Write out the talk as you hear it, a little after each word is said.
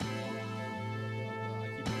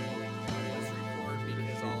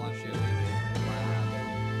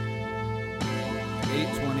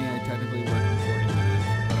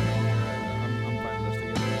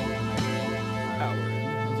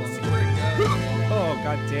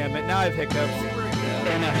God damn it. Now I have hiccups.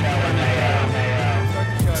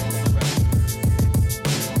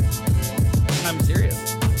 I'm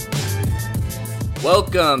serious.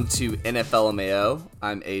 Welcome to NFL MAO.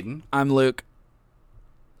 I'm Aiden. I'm Luke.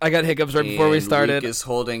 I got hiccups right before we started.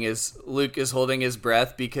 Luke is holding his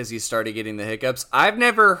breath because he started getting the hiccups. I've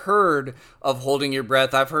never heard of holding your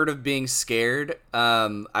breath. I've heard of being scared.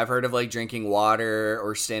 I've heard of like drinking water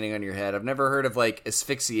or standing on your head. I've never heard of like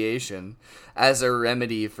asphyxiation as a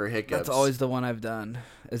remedy for hiccups. That's always the one I've done.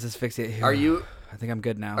 Is asphyxiate. Are you? I think I'm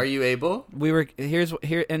good now. Are you able?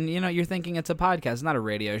 Here, and you know, you're thinking it's a podcast, it's not a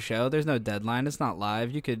radio show. There's no deadline. It's not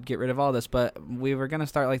live. You could get rid of all this, but we were gonna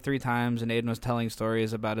start like 3 times, and Aiden was telling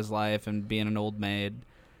stories about his life and being an old maid,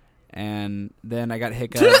 and then I got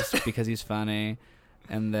hiccups because he's funny,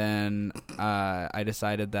 and then I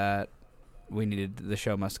decided that the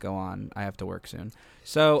show must go on. I have to work soon.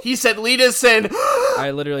 So he said, lead us in.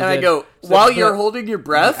 I literally and did. I go, while you're holding your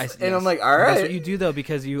breath? Yes. And I'm like, all right. That's what you do, though,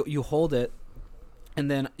 because you hold it, and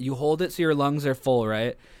then you hold it so your lungs are full,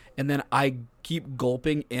 right? And then I keep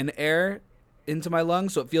gulping in air into my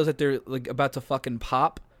lungs so it feels like they're like about to fucking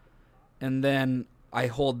pop. And then I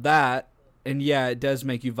hold that, and yeah, it does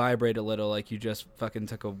make you vibrate a little, like you just fucking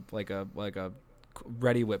took a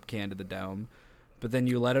Ready Whip can to the dome. But then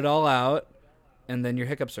you let it all out, and then your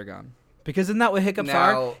hiccups are gone. Because isn't that what hiccups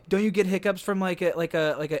are? Don't you get hiccups from like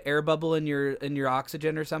a air bubble in your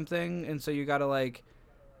oxygen or something? And so you gotta like.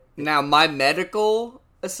 Now my medical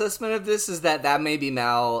assessment of this is that may be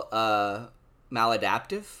maladaptive.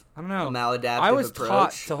 I don't know. A maladaptive I was approach.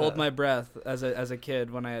 taught to hold my breath as a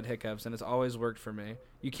kid when I had hiccups, and it's always worked for me.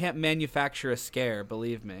 You can't manufacture a scare,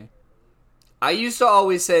 believe me. I used to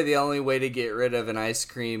always say the only way to get rid of an ice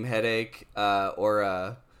cream headache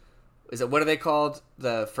what are they called?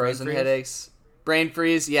 The frozen headaches? Brain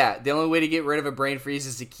freeze? Yeah. The only way to get rid of a brain freeze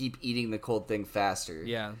is to keep eating the cold thing faster.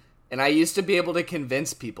 Yeah. And I used to be able to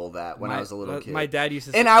convince people that when I was a little kid. My dad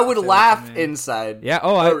used to and I would laugh inside. Yeah.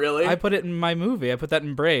 Oh, really? I put it in my movie. I put that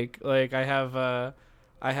in Break. Like I have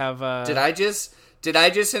Did I just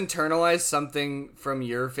internalize something from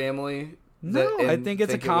your family? No, I think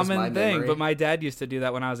it's a common thing. But my dad used to do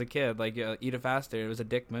that when I was a kid. Like, eat it faster. It was a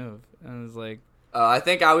dick move. And it was like... I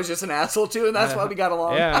think I was just an asshole, too, and that's why we got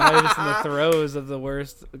along. Yeah, I was just in the throes of the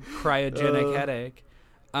worst cryogenic headache.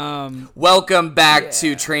 Welcome back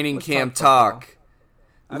to Training Camp Talk.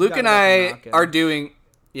 Luke and I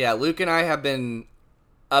have been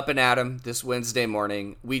up and at 'em this Wednesday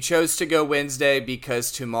morning. We chose to go Wednesday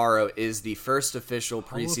because tomorrow is the first official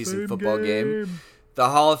preseason football game. The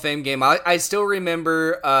Hall of Fame game. I still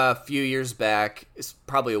remember a few years back, it's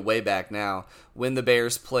probably a way back now, when the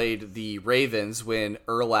Bears played the Ravens when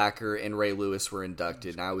Urlacher and Ray Lewis were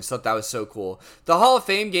inducted. And I always thought that was so cool. The Hall of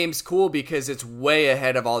Fame game's cool because it's way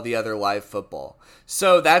ahead of all the other live football.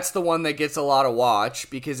 So that's the one that gets a lot of watch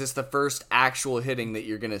because it's the first actual hitting that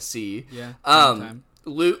you're going to see. Yeah.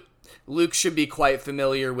 Luke should be quite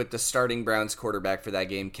familiar with the starting Browns quarterback for that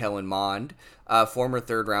game, Kellen Mond, former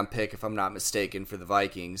third-round pick, if I'm not mistaken, for the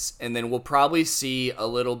Vikings. And then we'll probably see a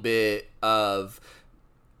little bit of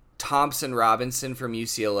Thompson Robinson from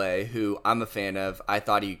UCLA, who I'm a fan of. I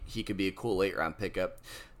thought he could be a cool late-round pickup.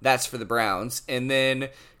 That's for the Browns. And then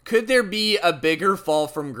could there be a bigger fall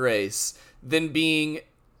from grace than being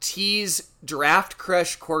T's draft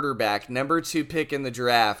crush quarterback, number 2 pick in the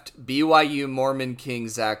draft, BYU Mormon King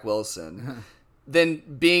Zach Wilson, then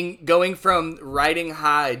going from riding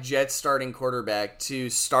high Jets starting quarterback to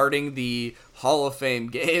starting the Hall of Fame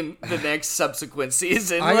game the next subsequent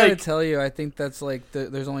season? I gotta tell you, I think that's like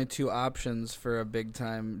there's only 2 options for a big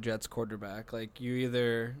time Jets quarterback. Like you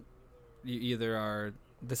either are.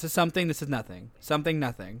 This is something, this is nothing. Something,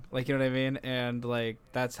 nothing. Like, you know what I mean? And, like,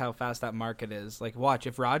 that's how fast that market is. Like, watch,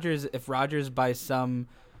 if Rodgers by some,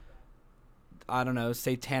 I don't know,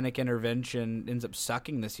 satanic intervention ends up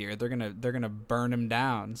sucking this year, they're gonna burn him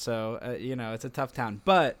down. So, you know, it's a tough town.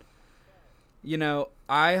 But, you know,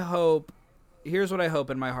 here's what I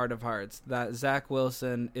hope in my heart of hearts, that Zach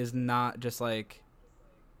Wilson is not just, like,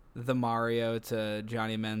 the Mario to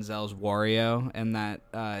Johnny Manziel's Wario, and that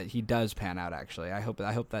he does pan out. Actually, I hope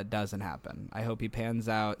that doesn't happen. I hope he pans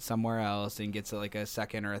out somewhere else and gets like a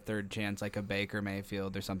second or a third chance, like a Baker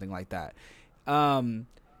Mayfield or something like that.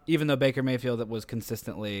 Even though Baker Mayfield was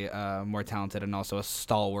consistently more talented and also a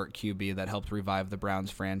stalwart QB that helped revive the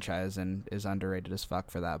Browns franchise and is underrated as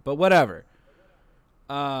fuck for that. But whatever.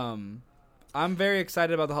 I'm very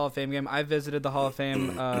excited about the Hall of Fame game. I visited the Hall of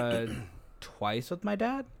Fame twice with my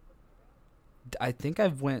dad. I think I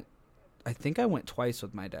went twice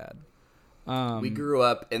with my dad. We grew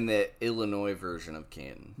up in the Illinois version of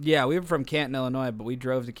Canton. Yeah, we were from Canton, Illinois, but we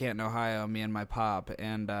drove to Canton, Ohio, me and my pop,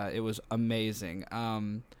 and it was amazing.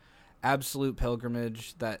 Absolute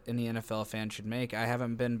pilgrimage that any NFL fan should make. I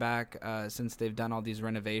haven't been back since they've done all these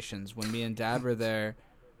renovations. When me and Dad were there,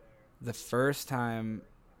 the first time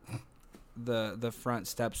the front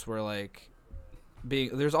steps were like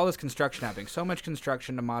there's all this construction happening, so much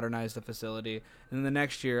construction to modernize the facility, and then the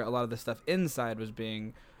next year a lot of the stuff inside was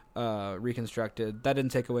being reconstructed. That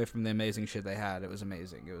didn't take away from the amazing shit they had. It was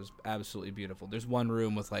amazing. It was absolutely beautiful. There's one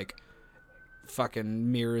room with like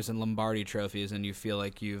fucking mirrors and Lombardi trophies, and you feel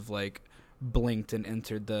like you've like blinked and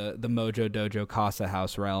entered the Mojo Dojo Casa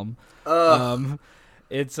House realm.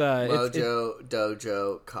 It's Mojo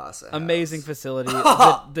Dojo Casa House. Amazing facility.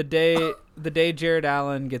 the day Jared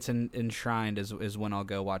Allen gets enshrined is when I'll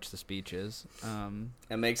go watch the speeches.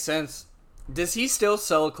 That makes sense. Does he still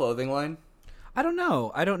sell a clothing line? I don't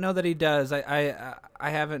know. I don't know that he does. I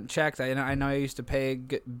haven't checked. I know I used to pay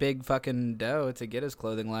big fucking dough to get his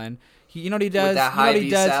clothing line. You know what he does? With that high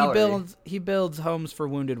salary. He builds homes for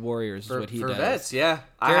wounded warriors. Is what he does. For vets, yeah. Jared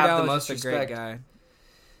I have Allen's the most just respect. A great guy.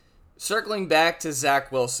 Circling back to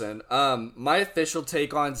Zach Wilson, my official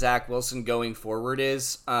take on Zach Wilson going forward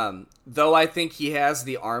is, though I think he has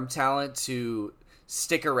the arm talent to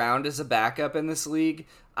stick around as a backup in this league,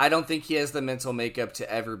 I don't think he has the mental makeup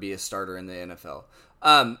to ever be a starter in the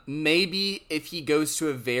NFL. Maybe if he goes to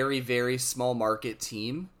a very, very small market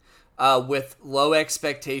team with low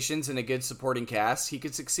expectations and a good supporting cast, he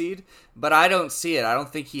could succeed. But I don't see it. I don't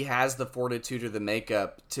think he has the fortitude or the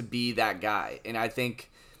makeup to be that guy. And I think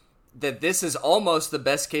that this is almost the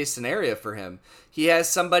best case scenario for him. He has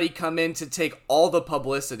somebody come in to take all the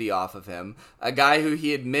publicity off of him, a guy who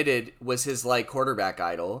he admitted was his like quarterback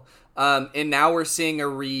idol. And now we're seeing a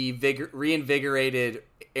reinvigorated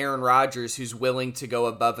Aaron Rodgers who's willing to go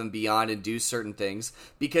above and beyond and do certain things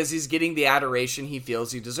because he's getting the adoration he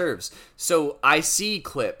feels he deserves. So I see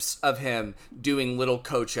clips of him doing little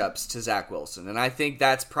coach ups to Zach Wilson, and I think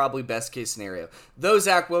that's probably best case scenario. Though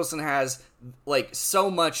Zach Wilson has like so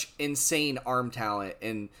much insane arm talent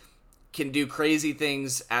and can do crazy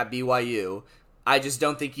things at BYU, I just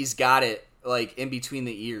don't think he's got it like in between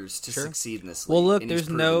the ears to succeed in this league. Well, look, there's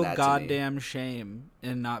no goddamn shame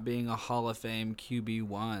in not being a Hall of Fame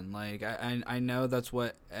QB1. Like I know that's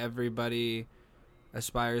what everybody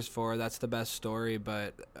aspires for. That's the best story,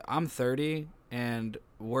 but I'm 30 and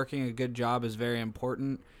working a good job is very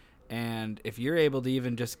important. And if you're able to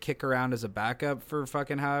even just kick around as a backup for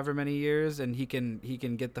fucking however many years, and he can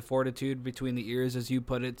get the fortitude between the ears, as you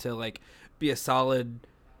put it, to like be a solid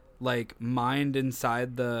like mind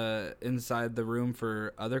inside the room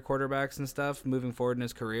for other quarterbacks and stuff moving forward in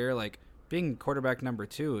his career, like being quarterback number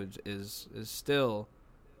 2 is still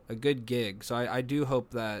a good gig. So I do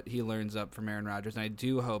hope that he learns up from Aaron Rodgers, and I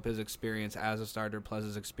do hope his experience as a starter plus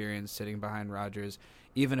his experience sitting behind Rodgers,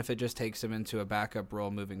 even if it just takes him into a backup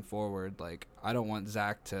role moving forward. Like, I don't want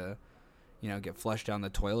Zach to, get flushed down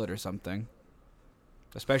the toilet or something.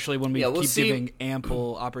 Especially when we keep giving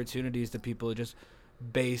ample opportunities to people just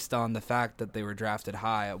based on the fact that they were drafted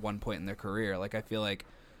high at one point in their career. Like, I feel like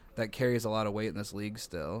that carries a lot of weight in this league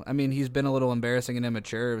still. I mean, he's been a little embarrassing and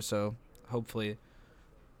immature, so hopefully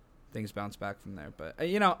things bounce back from there. But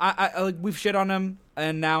I we've shit on him,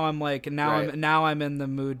 and now I'm I'm in the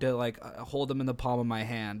mood to like hold him in the palm of my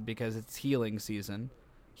hand because it's healing season.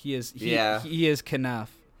 He is Knuff. He is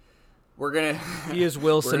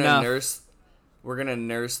Wilson. We're gonna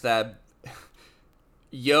nurse that.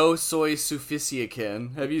 Yo soy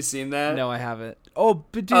suficiakin. Have you seen that? No, I haven't. Oh,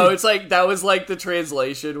 but dude. Oh, it's like that was like the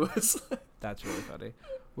translation was. That's really funny.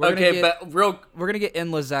 We're gonna get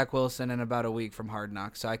endless Zach Wilson in about a week from Hard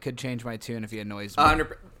Knocks, so I could change my tune if he annoys me.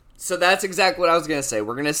 100%. So that's exactly what I was gonna say.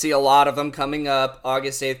 We're gonna see a lot of them coming up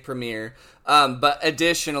August 8th premiere. But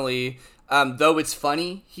additionally, though it's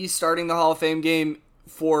funny, he's starting the Hall of Fame game.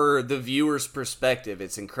 For the viewer's perspective,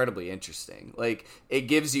 it's incredibly interesting. Like, it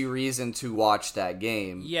gives you reason to watch that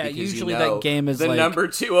game. Yeah, usually that game is the number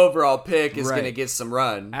 2 overall pick is going to get some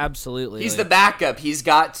run. Absolutely. He's the backup. He's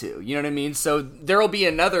got to. You know what I mean? So there will be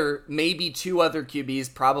maybe 2 other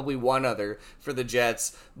QBs, probably 1 other for the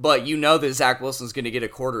Jets. But that Zach Wilson's going to get a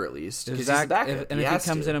quarter at least because he's the backup. If he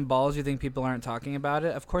comes in and balls, you think people aren't talking about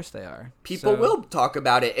it? Of course they are. People will talk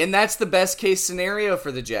about it. And that's the best case scenario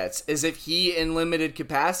for the Jets, is if he, in limited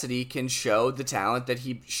capacity, can show the talent that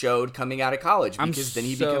he showed coming out of college, because then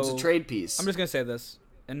he becomes a trade piece. I'm just going to say this,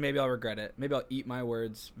 and maybe I'll regret it. Maybe I'll eat my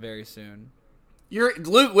words very soon. You're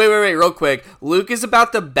Luke. Wait, real quick. Luke is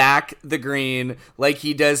about to back the green like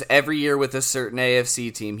he does every year with a certain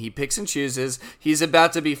AFC team. He picks and chooses. He's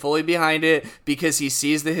about to be fully behind it because he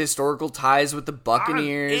sees the historical ties with the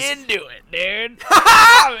Buccaneers. I'm into it, dude.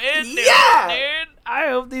 I'm into it,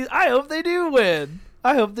 dude. I hope they do win.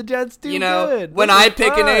 I hope the Jets do good. When I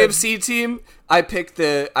pick an AFC team, I picked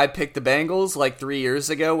the Bengals like 3 years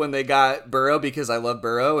ago when they got Burrow because I love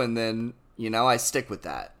Burrow, and then I stick with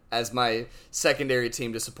that as my secondary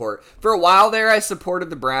team to support. For a while there, I supported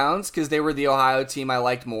the Browns because they were the Ohio team I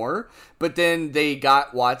liked more. But then they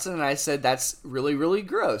got Watson, and I said, that's really, really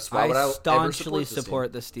gross. Why would I staunchly ever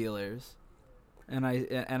support the Steelers. And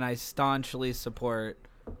I staunchly support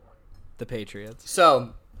the Patriots. So,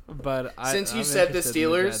 but since you I'm said the interested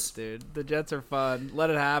Steelers, in the Jets, dude. The Jets are fun. Let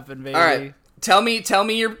it happen, baby. All right. Tell me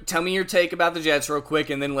your take about the Jets real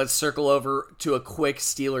quick, and then let's circle over to a quick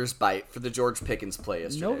Steelers bite for the George Pickens play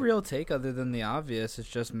yesterday. No real take other than the obvious. It's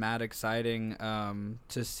just mad exciting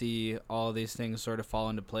to see all these things sort of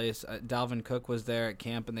fall into place. Dalvin Cook was there at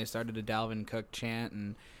camp, and they started a Dalvin Cook chant,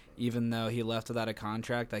 and even though he left without a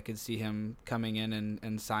contract, I could see him coming in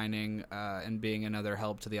and signing and being another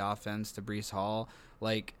help to the offense to Breece Hall.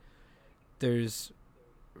 Like, there's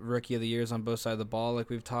rookie of the years on both sides of the ball, like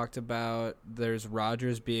we've talked about. There's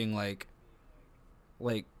Rodgers being like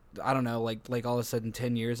I don't know, like all of a sudden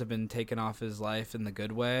 10 years have been taken off his life in the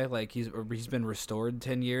good way. Like he's been restored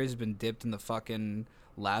 10 years. He's been dipped in the fucking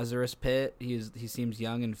Lazarus pit. He seems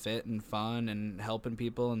young and fit and fun and helping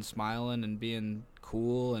people and smiling and being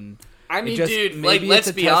cool. And I mean, dude, like,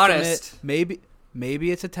 let's be honest. Maybe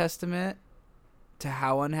it's a testament to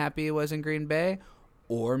how unhappy he was in Green Bay,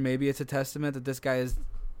 or maybe it's a testament that this guy is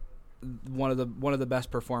one of the best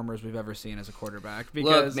performers we've ever seen as a quarterback,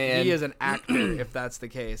 because he is an actor if that's the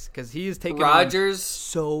case, because he's taken Rodgers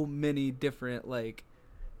so many different, like,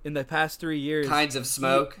 in the past 3 years, kinds of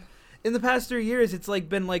smoke. In the past 3 years, it's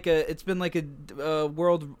been like a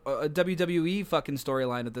WWE fucking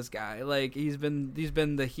storyline with this guy. Like he's been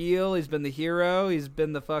the heel, he's been the hero, he's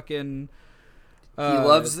been the fucking he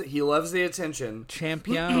loves the attention.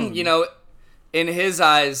 Champion. In his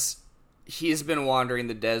eyes, he's been wandering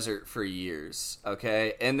the desert for years,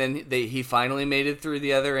 okay? And then he finally made it through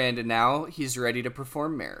the other end, and now he's ready to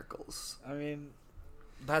perform miracles. I mean,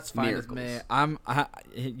 that's fine with me.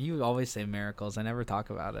 You always say miracles. I never talk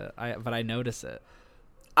about it, but I notice it.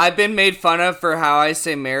 I've been made fun of for how I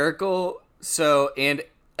say miracle, and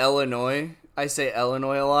Illinois. I say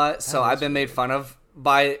Illinois a lot, so I've been made fun of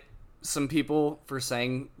by some people for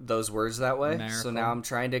saying those words that way. Miracle. So now I'm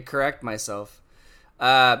trying to correct myself.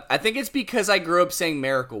 I think it's because I grew up saying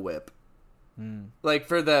Miracle Whip, like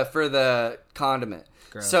for the condiment.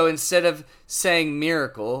 Gross. So instead of saying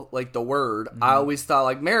miracle, like the word, I always thought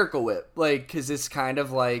like Miracle Whip, like, because it's kind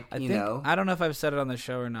of like, I don't know if I've said it on the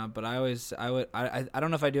show or not, but I don't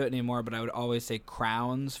know if I do it anymore, but I would always say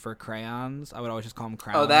crowns for crayons. I would always just call them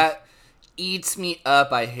crowns. Oh, that eats me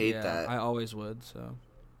up. I hate that. I always would. So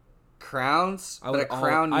crowns, I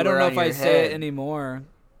don't know if I say it anymore.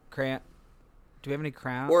 Crayon. Do we have any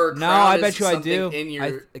crowns? Or no, I bet you I do. In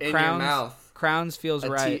your mouth. Crowns feels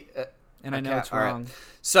right, and I know it's wrong. Right.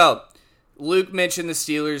 So, Luke mentioned the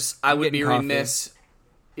Steelers. I would be remiss.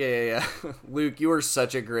 Yeah. Luke, you are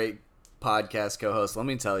such a great podcast co-host. Let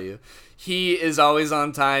me tell you, he is always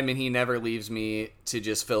on time, and he never leaves me to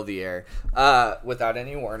just fill the air without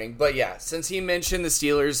any warning. But yeah, since he mentioned the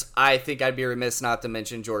Steelers, I think I'd be remiss not to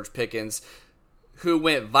mention George Pickens, who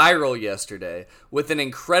went viral yesterday with an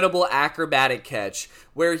incredible acrobatic catch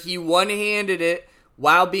where he one-handed it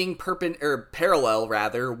while being parallel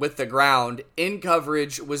with the ground. In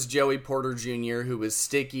coverage was Joey Porter Jr., who was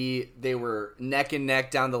sticky. They were neck and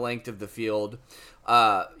neck down the length of the field.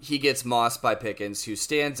 He gets mossed by Pickens, who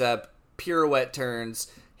stands up, pirouette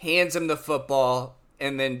turns, hands him the football,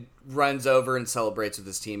 and then runs over and celebrates with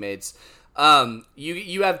his teammates.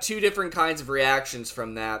 You have two different kinds of reactions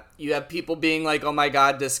from that. You have people being like, oh my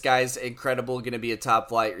god, this guy's incredible, going to be a top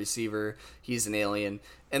flight receiver, he's an alien.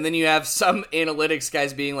 And then you have some analytics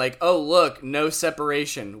guys being like, oh look, no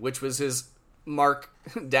separation, which was his mark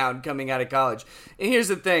down coming out of college. And here's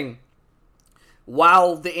the thing,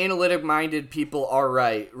 while the analytic minded people are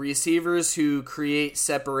right, receivers who create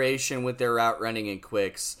separation with their route running and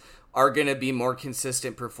quicks are going to be more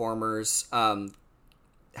consistent performers.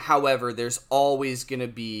 However, there's always going to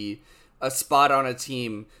be a spot on a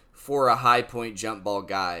team for a high point jump ball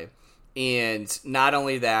guy. And not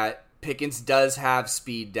only that, Pickens does have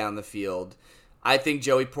speed down the field. I think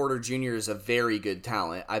Joey Porter Jr. is a very good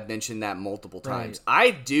talent. I've mentioned that multiple times. Right.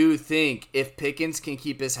 I do think if Pickens can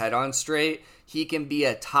keep his head on straight, he can be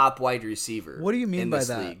a top wide receiver. What do you mean in by this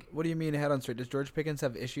that? league. What do you mean head on straight? Does George Pickens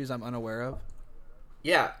have issues I'm unaware of?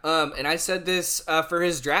 Yeah, and I said this for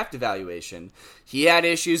his draft evaluation. He had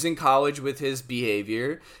issues in college with his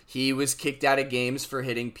behavior. He was kicked out of games for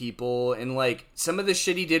hitting people, and, like, some of the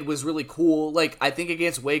shit he did was really cool. Like, I think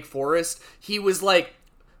against Wake Forest, he was, like,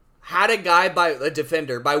 had a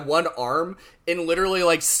defender by one arm and literally,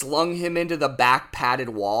 like, slung him into the back padded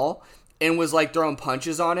wall and was, like, throwing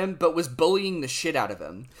punches on him, but was bullying the shit out of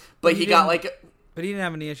him. But he got, like... But he didn't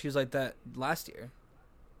have any issues like that last year.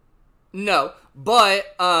 No, but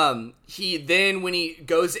he then, when he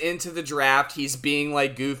goes into the draft, he's being,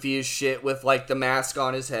 like, goofy as shit with, like, the mask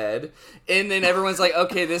on his head, and then everyone's like,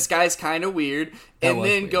 okay, this guy's kind of weird. And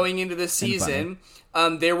then weird. Going into the season,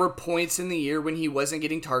 there were points in the year when he wasn't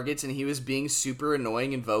getting targets and he was being super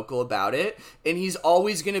annoying and vocal about it, and he's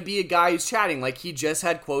always going to be a guy who's chatting. Like, he just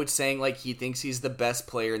had quotes saying, like, he thinks he's the best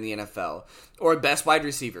player in the NFL or best wide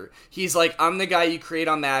receiver. He's like, I'm the guy you create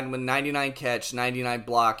on Madden with 99 catch, 99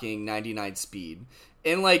 blocking, 99 speed.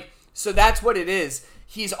 And, like, so that's what it is.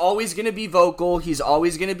 He's always going to be vocal. He's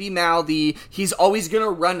always going to be mouthy. He's always going to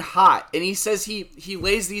run hot. And he says he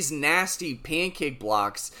lays these nasty pancake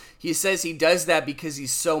blocks. He says he does that because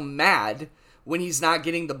he's so mad when he's not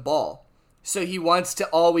getting the ball. So he wants to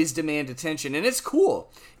always demand attention. And it's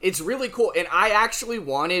cool. It's really cool. And I actually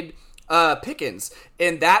wanted Pickens.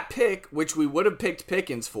 And that pick, which we would have picked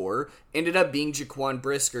Pickens for, ended up being Jaquan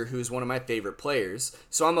Brisker, who's one of my favorite players.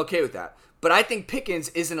 So I'm okay with that. But I think Pickens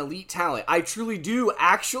is an elite talent. I truly do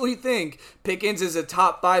actually think Pickens is a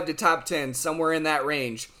top 5 to top 10, somewhere in that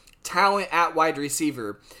range, talent at wide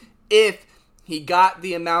receiver. If he got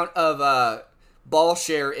the amount of ball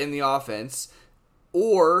share in the offense,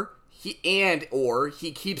 or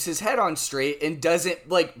he keeps his head on straight and doesn't,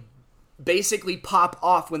 like, basically pop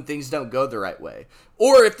off when things don't go the right way.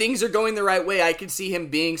 Or if things are going the right way, I could see him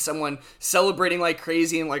being someone celebrating like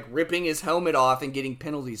crazy and, like, ripping his helmet off and getting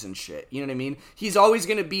penalties and shit. You know what I mean? He's always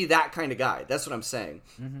going to be that kind of guy. That's what I'm saying.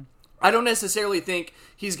 Mm-hmm. I don't necessarily think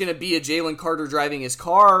he's going to be a Jalen Carter driving his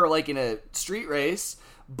car, like, in a street race.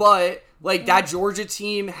 But, like, that Georgia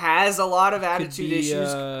team has a lot of attitude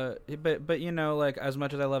issues. But you know, like, as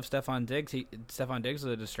much as I love Stephon Diggs, Stephon Diggs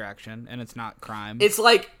is a distraction, and it's not crime. It's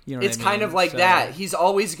like, you know, it's kind of like that. He's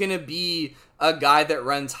always going to be a guy that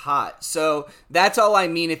runs hot. So that's all I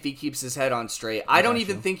mean if he keeps his head on straight. I don't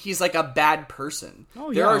even think he's, like, a bad person.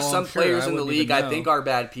 There are some players in the league I think are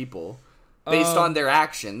bad people. Based on their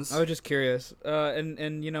actions. I was just curious,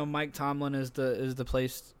 and you know, Mike Tomlin is the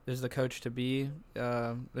coach to be,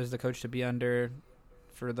 is the coach to be under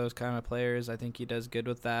for those kind of players. I think he does good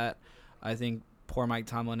with that. I think poor Mike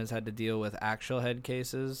Tomlin has had to deal with actual head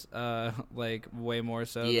cases, like, way more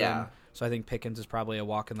so. Yeah. So I think Pickens is probably a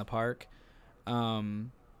walk in the park.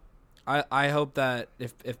 I hope that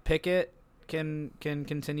if Pickett can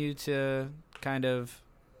continue to kind of,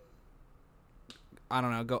 I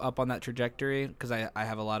don't know, go up on that trajectory, because I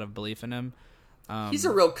have a lot of belief in him. He's a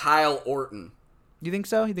real Kyle Orton. You think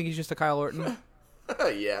so? You think he's just a Kyle Orton?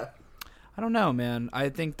 Yeah. I don't know, man. I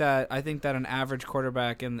think that an average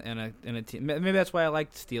quarterback in a team. Maybe that's why I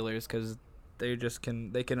like Steelers, because they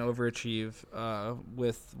can overachieve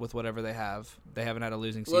with whatever they have. They haven't had a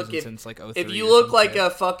losing season since like 03. If you look like a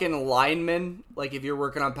fucking lineman, like if you're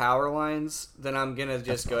working on power lines, then I'm gonna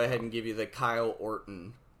just go ahead and give you the Kyle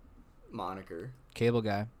Orton moniker. Cable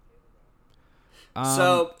guy.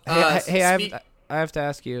 So, I have to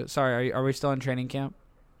ask you. Sorry, are we still in training camp?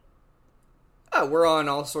 We're on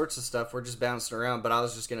all sorts of stuff. We're just bouncing around. But I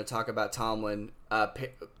was just going to talk about Tomlin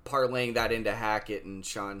parlaying that into Hackett and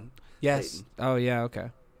Sean. Yes. Payton. Oh yeah. Okay.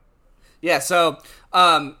 Yeah. So,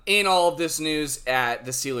 in all of this news at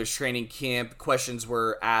the Steelers training camp, questions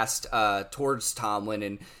were asked towards Tomlin,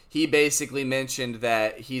 and he basically mentioned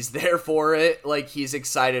that he's there for it. Like, he's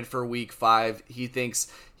excited for Week 5. He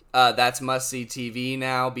thinks that's must-see TV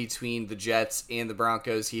now between the Jets and the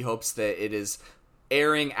Broncos. He hopes that it is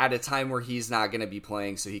airing at a time where he's not going to be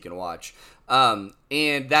playing so he can watch. And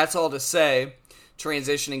that's all to say,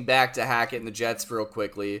 transitioning back to Hackett and the Jets real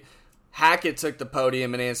quickly, Hackett took the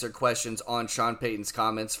podium and answered questions on Sean Payton's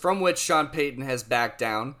comments, from which Sean Payton has backed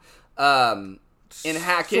down. And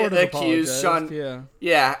Hackett accused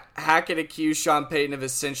Hackett accused Sean Payton of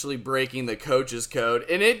essentially breaking the coach's code,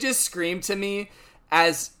 and it just screamed to me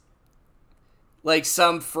as like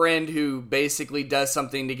some friend who basically does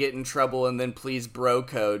something to get in trouble and then pleads bro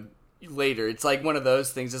code later. It's like one of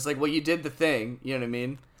those things. It's like, well, you did the thing, you know what I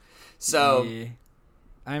mean? So,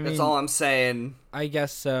 I mean, that's all I'm saying. I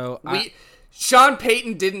guess so. Sean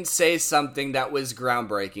Payton didn't say something that was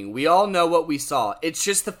groundbreaking. We all know what we saw. It's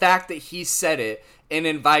just the fact that he said it and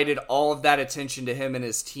invited all of that attention to him and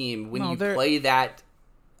his team when play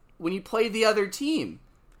the other team.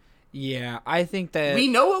 Yeah, I think that we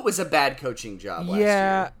know it was a bad coaching job last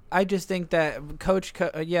year. I just think that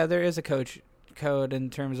there is a coach code in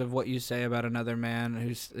terms of what you say about another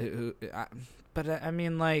man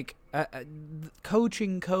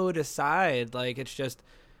coaching code aside, like, it's just,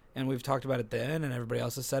 and we've talked about it then and everybody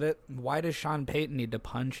else has said it, why does Sean Payton need to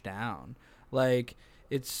punch down? Like,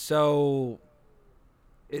 it's so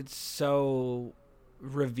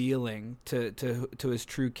revealing to his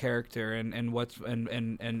true character and what's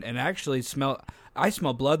and actually I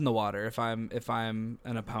smell blood in the water if I'm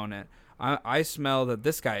an opponent. I smell that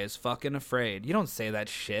this guy is fucking afraid. You don't say that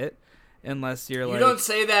shit unless you're like... You don't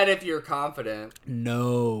say that if you're confident.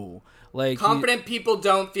 No. Like, confident people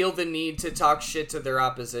don't feel the need to talk shit to their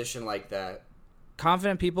opposition like that.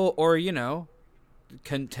 Confident people, or,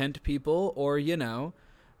 content people, or,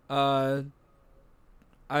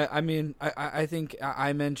 I think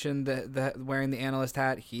I mentioned that wearing the analyst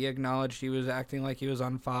hat, he acknowledged he was acting like he was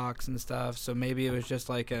on Fox and stuff, so maybe it was just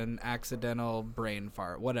like an accidental brain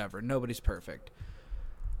fart. Whatever. Nobody's perfect.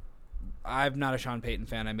 I'm not a Sean Payton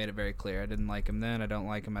fan. I made it very clear. I didn't like him then. I don't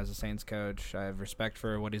like him as a Saints coach. I have respect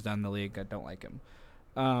for what he's done in the league. I don't like him.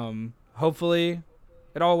 Hopefully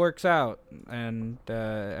it all works out and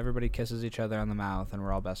everybody kisses each other on the mouth and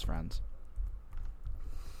we're all best friends.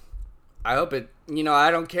 I hope it,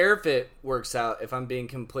 I don't care if it works out, if I'm being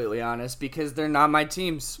completely honest, because they're not my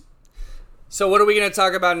teams. So what are we going to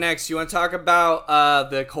talk about next? You want to talk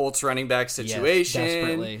about the Colts running back situation?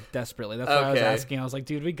 Yes, desperately. That's why I was asking. I was like,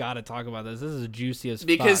 dude, we got to talk about this. This is juicy as fuck.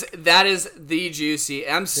 Because that is the juicy.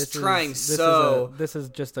 This is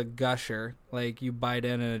just a gusher. Like, you bite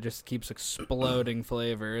in and it just keeps exploding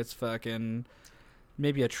flavor. It's fucking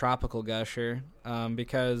maybe a tropical gusher.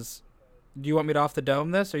 Because... Do you want me to off the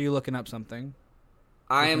dome this, or are you looking up something?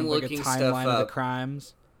 I am looking stuff up. Timeline of the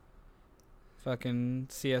crimes. Fucking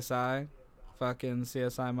CSI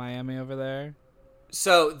Miami over there.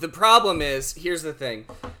 So the problem is, here's the thing.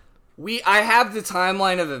 I have the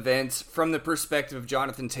timeline of events from the perspective of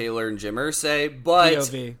Jonathan Taylor and Jim Irsay, but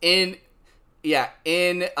POV. in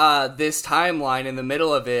this timeline, in the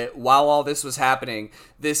middle of it, while all this was happening,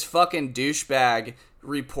 this fucking douchebag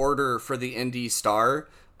reporter for the Indy Star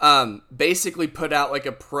basically put out like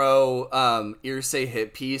a pro Irsay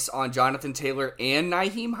hit piece on Jonathan Taylor and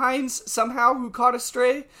Nyheim Hines somehow, who caught a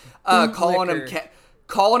stray, calling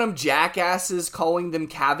them jackasses, calling them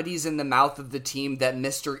cavities in the mouth of the team that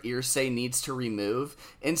Mr. Irsay needs to remove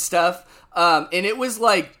and stuff. And it was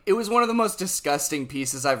one of the most disgusting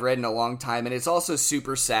pieces I've read in a long time, and it's also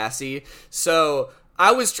super sassy. So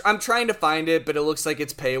I'm trying to find it, but it looks like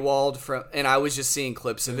it's paywalled and I was just seeing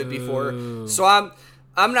clips of it before. So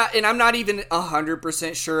I'm not even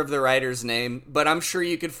 100% sure of the writer's name, but I'm sure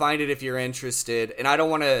you could find it if you're interested. And I don't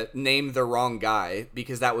want to name the wrong guy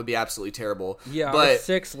because that would be absolutely terrible. Yeah, but our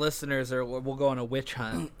 6 listeners will go on a witch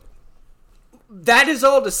hunt. That is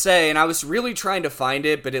all to say, and I was really trying to find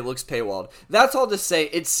it, but it looks paywalled. That's all to say,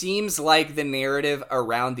 it seems like the narrative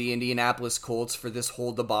around the Indianapolis Colts for this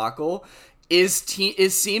whole debacle is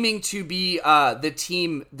seeming to be the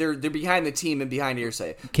team. They're behind the team and behind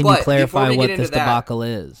Hearsay. Can you clarify what this debacle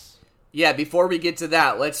is? Yeah, before we get to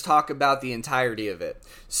that, let's talk about the entirety of it.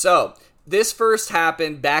 So, this first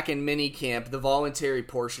happened back in minicamp, the voluntary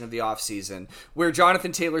portion of the offseason, where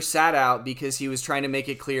Jonathan Taylor sat out because he was trying to make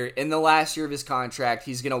it clear in the last year of his contract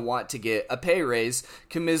he's going to want to get a pay raise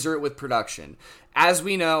commensurate with production. As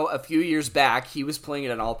we know, a few years back, he was playing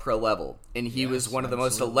at an all-pro level, and he was one of the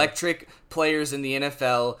most electric players in the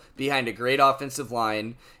NFL behind a great offensive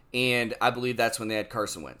line, and I believe that's when they had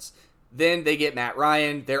Carson Wentz. Then they get Matt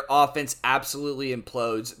Ryan. Their offense absolutely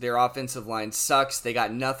implodes. Their offensive line sucks. They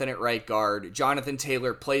got nothing at right guard. Jonathan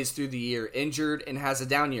Taylor plays through the year injured and has a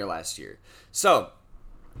down year last year. So,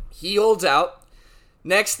 he holds out.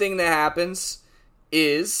 Next thing that happens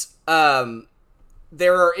is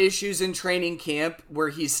there are issues in training camp where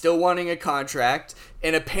he's still wanting a contract,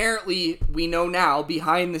 and apparently we know now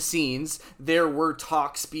behind the scenes there were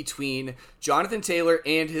talks between Jonathan Taylor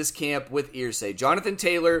and his camp with Irsay. Jonathan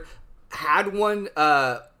Taylor had one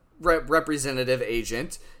representative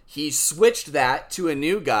agent. He switched that to a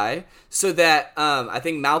new guy so that, I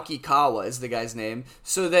think Malky Kawa is the guy's name,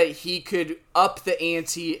 so that he could up the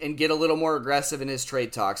ante and get a little more aggressive in his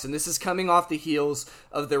trade talks. And this is coming off the heels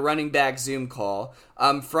of the running back Zoom call,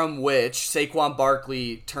 from which Saquon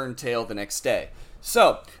Barkley turned tail the next day.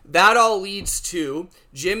 So that all leads to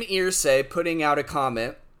Jim Irsay putting out a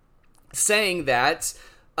comment saying that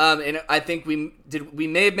And I think we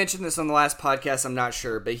may have mentioned this on the last podcast, I'm not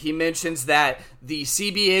sure, but he mentions that the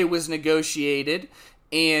CBA was negotiated,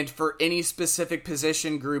 and for any specific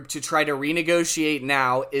position group to try to renegotiate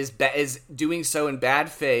now is doing so in bad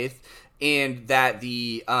faith, and that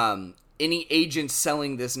the any agents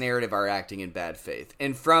selling this narrative are acting in bad faith.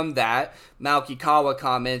 And from that, Malkikawa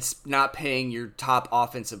comments, not paying your top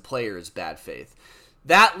offensive player is bad faith.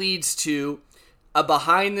 That leads to a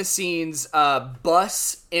behind-the-scenes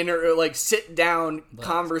sit-down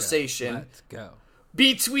conversation. Let's go.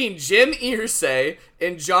 Between Jim Irsay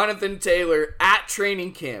and Jonathan Taylor at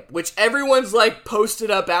training camp, which everyone's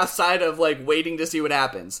posted up outside of waiting to see what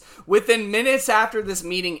happens. Within minutes after this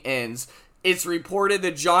meeting ends, it's reported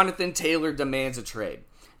that Jonathan Taylor demands a trade.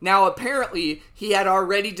 Now, apparently, he had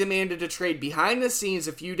already demanded a trade behind the scenes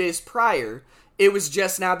a few days prior. It was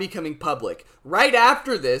just now becoming public. Right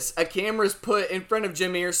after this, a camera is put in front of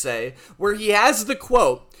Jim Irsay where he has the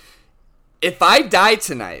quote, "If I die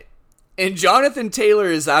tonight and Jonathan Taylor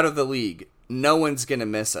is out of the league, no one's going to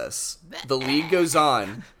miss us." The league goes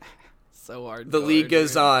on. So hard. The league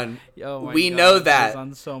goes on. Oh my we God, know that. he's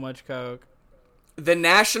on so much coke. The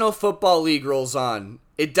National Football League rolls on.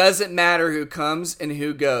 It doesn't matter who comes and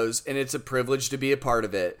who goes, and it's a privilege to be a part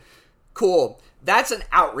of it. Cool. That's an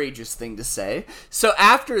outrageous thing to say. So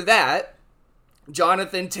after that,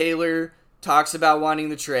 Jonathan Taylor talks about wanting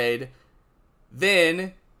the trade.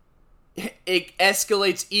 Then it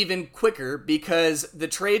escalates even quicker because the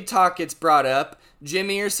trade talk gets brought up. Jim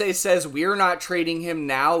Irsay says, "We're not trading him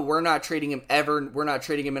now. We're not trading him ever. We're not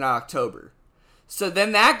trading him in October." So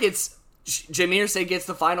then Jim Irsay gets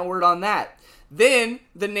the final word on that. Then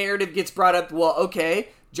the narrative gets brought up, well, okay,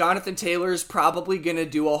 Jonathan Taylor is probably going to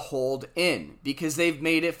do a hold in because they've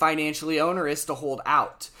made it financially onerous to hold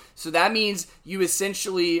out. So that means you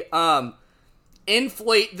essentially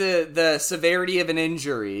inflate the severity of an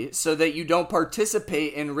injury so that you don't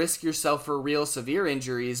participate and risk yourself for real severe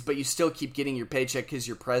injuries, but you still keep getting your paycheck because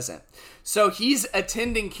you're present. So he's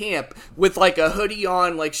attending camp with a hoodie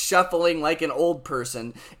on, shuffling like an old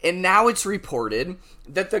person. And now it's reported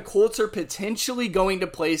that the Colts are potentially going to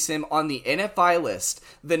place him on the NFI list,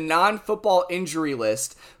 the non-football injury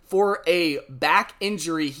list, for a back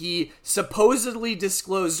injury he supposedly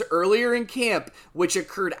disclosed earlier in camp, which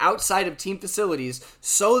occurred outside of team facilities,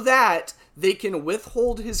 so that they can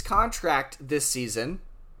withhold his contract this season.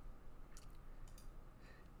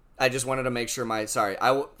 I just wanted to make sure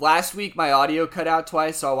last week my audio cut out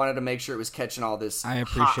twice, so I wanted to make sure it was catching all this I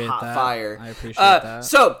appreciate hot that. fire. I appreciate that.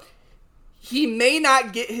 So he may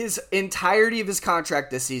not get his entirety of his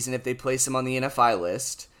contract this season if they place him on the NFI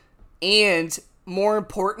list, and more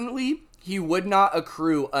importantly, he would not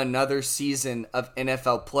accrue another season of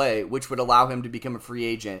NFL play, which would allow him to become a free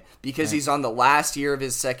agent because he's on the last year of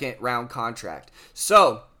his second round contract.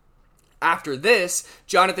 So after this,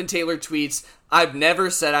 Jonathan Taylor tweets, "I've never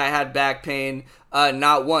said I had back pain,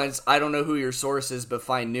 not once. I don't know who your source is, but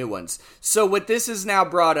find new ones." So what this is now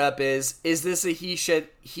brought up is this a he said,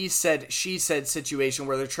 she said situation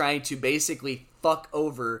where they're trying to basically fuck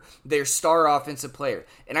over their star offensive player?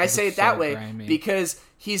 And I say it that way because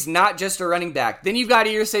he's not just a running back. Then you've got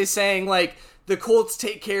Irsay saying the Colts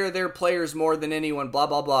take care of their players more than anyone, blah,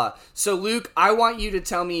 blah, blah. So, Luke, I want you to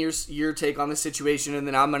tell me your take on the situation, and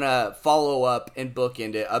then I'm going to follow up and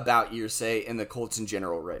bookend it about Irsay and the Colts in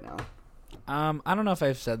general right now. I don't know if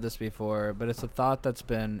I've said this before, but it's a thought that's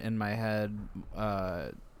been in my head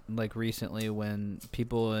recently when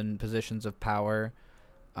people in positions of power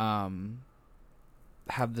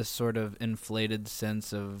have this sort of inflated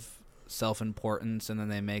sense of self-importance, and then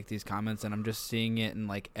they make these comments, and I'm just seeing it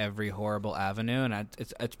in every horrible avenue, and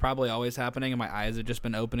it's probably always happening, and my eyes have just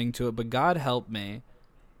been opening to it. But God help me,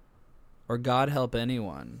 or God help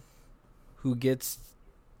anyone who gets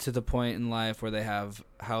to the point in life where they have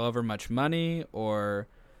however much money or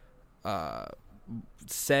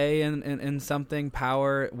say in something,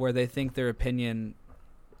 power, where they think their opinion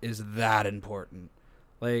is that important.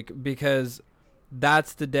 Because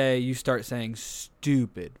that's the day you start saying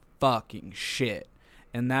stupid fucking shit.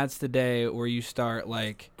 And that's the day where you start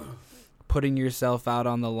putting yourself out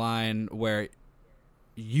on the line where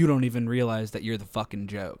you don't even realize that you're the fucking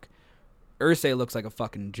joke. Irsay looks like a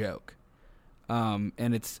fucking joke. And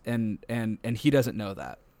he doesn't know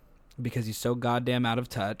that because he's so goddamn out of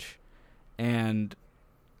touch. And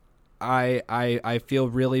I feel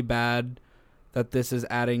really bad that this is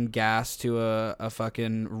adding gas to a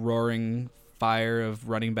fucking roaring fire of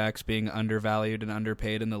running backs being undervalued and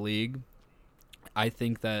underpaid in the league. I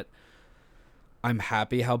think that I'm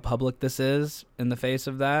happy how public this is in the face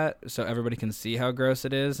of that, so everybody can see how gross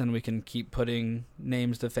it is, and we can keep putting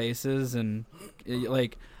names to faces. And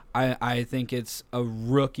like, I think it's a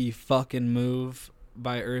rookie fucking move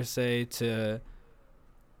by Irsay to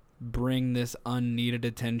bring this unneeded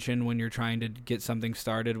attention when you're trying to get something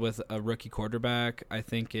started with a rookie quarterback. I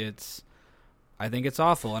think it's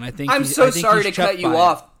awful, and I think I'm sorry to cut you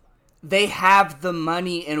off. They have the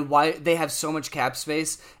money, and why they have so much cap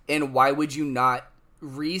space, and why would you not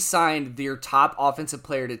re-sign your top offensive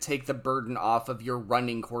player to take the burden off of your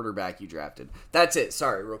running quarterback you drafted? That's it.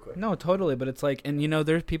 Sorry, real quick. No, totally, but it's like, and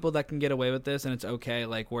there's people that can get away with this, and it's okay,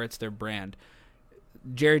 like where it's their brand.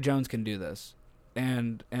 Jerry Jones can do this,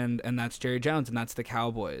 and that's Jerry Jones, and that's the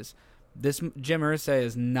Cowboys. This Jim Irsay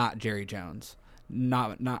is not Jerry Jones.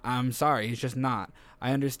 Not. I'm sorry, he's just not.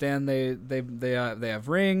 I understand they have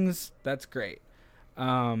rings. That's great.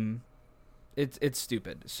 It's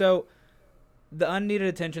stupid. So the unneeded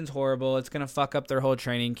attention's horrible. It's gonna fuck up their whole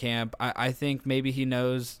training camp. I think maybe he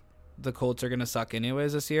knows the Colts are gonna suck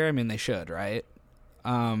anyways this year. I mean, they should, right?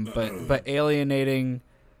 But alienating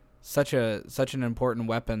such an important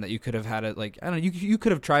weapon that you could have had it, like, I don't know, you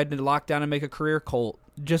could have tried to lock down and make a career Colt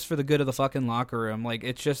just for the good of the fucking locker room. Like,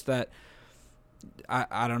 it's just that.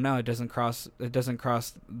 I don't know. It doesn't cross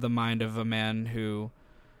the mind of a man who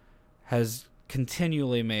has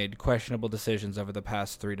continually made questionable decisions over the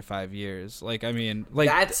past 3 to 5 years. Like, I mean, like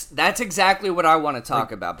that's exactly what I want to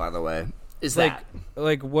talk about. By the way, is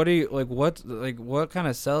like, what do you what kind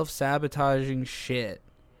of self-sabotaging shit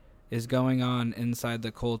is going on inside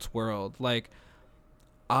the Colts world? Like,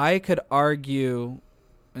 I could argue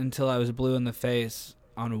until I was blue in the face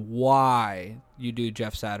on why you do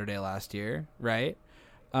Jeff Saturday last year, right?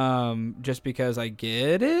 Just because I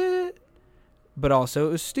get it, but also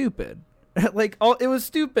it was stupid. It was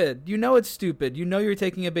stupid. It's stupid. You're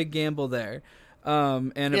taking a big gamble there.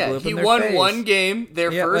 And it blew up he in their won face. one game,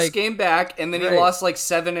 their first game back, and then he lost like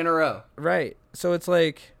 7 in a row. Right. So it's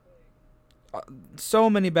like so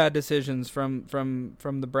many bad decisions from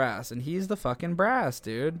the brass, and he's the fucking brass,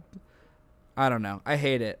 dude. I don't know. I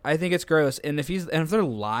hate it. I think it's gross. And if they're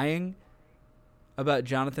lying about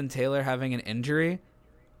Jonathan Taylor having an injury,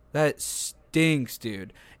 that stinks,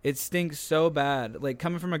 dude. It stinks so bad. Like,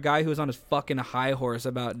 coming from a guy who was on his fucking high horse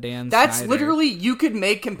about Dan That's Snyder. literally, you could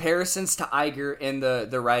make comparisons to Iger and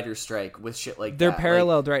the writer's strike with shit like They're that.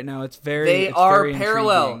 paralleled right now. It's very They it's are very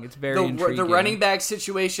parallel. Intriguing. It's very intriguing. The running back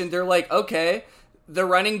situation, they're like, okay, the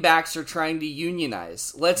running backs are trying to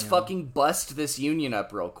unionize. Let's fucking bust this union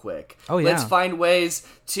up real quick. Oh, yeah. Let's find ways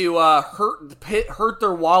to hurt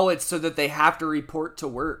their wallets so that they have to report to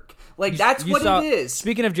work. Like, that's what it is.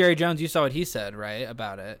 Speaking of Jerry Jones, you saw what he said, right,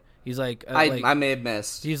 about it. He's like, I may have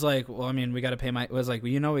missed. He's like, well, I mean, we got to pay Mike. Was like,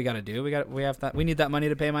 well, we got to do. We need that money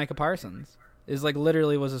to pay Micah Parsons. Is like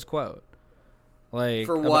literally was his quote. Like,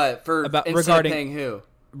 for what? Regarding paying who?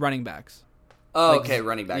 Running backs. Oh, okay,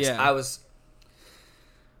 running backs. Yeah.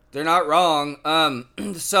 They're not wrong.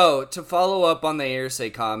 So to follow up on the Hearsay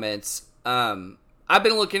comments, I've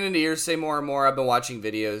been looking into Hearsay more and more. I've been watching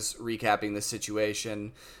videos recapping the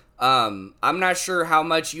situation. I'm not sure how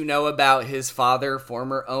much you know about his father,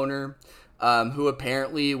 former owner, who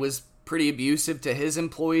apparently was pretty abusive to his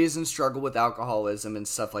employees and struggled with alcoholism and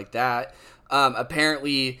stuff like that.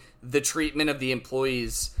 Apparently, the treatment of the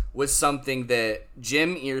employees was something that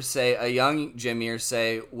Jim Irsay, a young Jim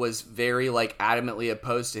Irsay, was very adamantly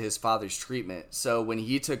opposed to his father's treatment. So when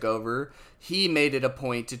he took over, he made it a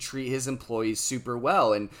point to treat his employees super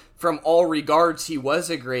well. And from all regards, he was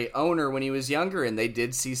a great owner when he was younger, and they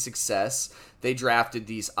did see success. They drafted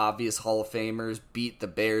these obvious Hall of Famers, beat the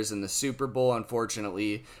Bears in the Super Bowl,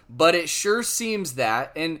 unfortunately. But it sure seems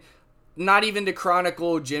that, and not even to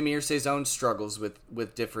chronicle Jim Irsay's own struggles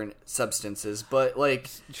with different substances, but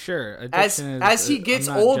sure, as he gets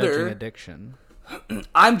older, addiction.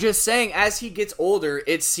 I'm just saying, as he gets older,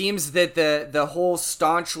 it seems that the whole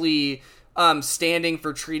staunchly standing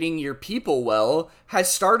for treating your people well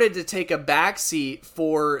has started to take a backseat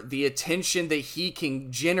for the attention that he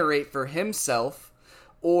can generate for himself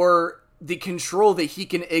or the control that he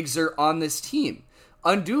can exert on this team.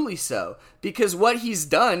 Unduly so, because what he's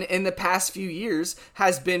done in the past few years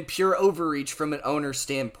has been pure overreach from an owner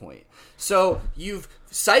standpoint. So you've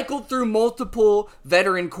cycled through multiple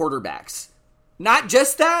veteran quarterbacks. Not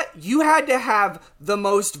just that, you had to have the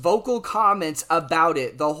most vocal comments about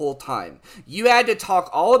it the whole time. You had to talk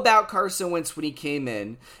all about Carson Wentz when he came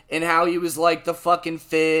in and how he was like the fucking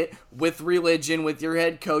fit with religion with your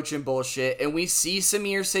head coach and bullshit. And we see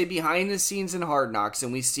Samir say behind the scenes in Hard Knocks,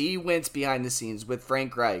 and we see Wentz behind the scenes with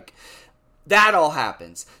Frank Reich. That all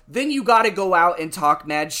happens. Then you got to go out and talk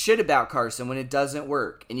mad shit about Carson when it doesn't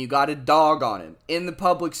work. And you got to dog on him in the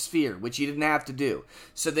public sphere, which you didn't have to do.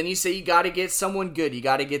 So then you say you got to get someone good. You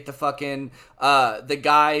got to get the fucking, the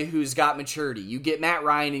guy who's got maturity. You get Matt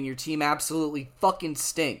Ryan and your team absolutely fucking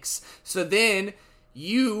stinks. So then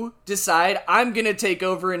you decide, I'm going to take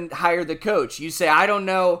over and hire the coach. You say, I don't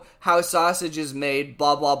know how sausage is made,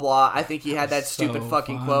 blah, blah, blah. I think he had that stupid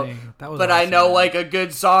fucking quote. But I know like a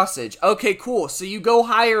good sausage. Okay, cool. So you go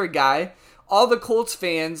hire a guy. All the Colts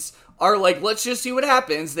fans are like, let's just see what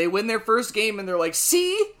happens. They win their first game and they're like,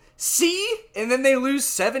 see? And then they lose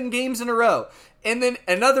 7 games in a row. And then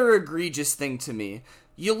another egregious thing to me.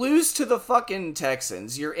 You lose to the fucking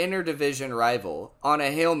Texans, your interdivision rival, on a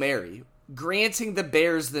Hail Mary, granting the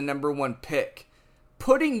Bears the number 1 pick,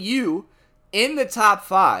 putting you in the top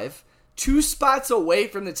 5, 2 spots away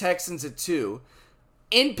from the Texans at 2,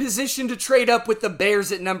 in position to trade up with the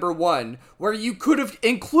Bears at number 1, where you could have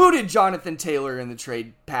included Jonathan Taylor in the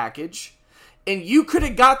trade package, and you could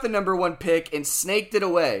have got the number 1 pick and snaked it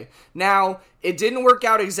away. Now, it didn't work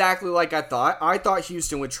out exactly like I thought. I thought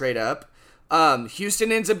Houston would trade up.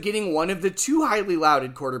 Houston ends up getting one of the 2 highly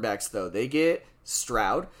lauded quarterbacks, though. They get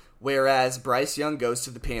Stroud, whereas Bryce Young goes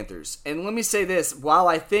to the Panthers. And let me say this, while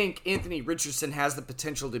I think Anthony Richardson has the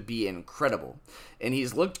potential to be incredible, and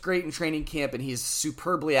he's looked great in training camp, and he's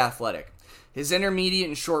superbly athletic, his intermediate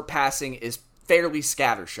and short passing is fairly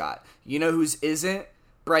scattershot. You know whose isn't?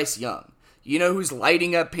 Bryce Young. You know who's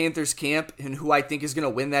lighting up Panthers camp and who I think is going to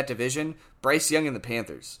win that division? Bryce Young and the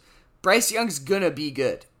Panthers. Bryce Young's going to be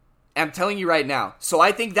good. I'm telling you right now. So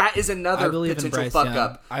I think that is another potential fuck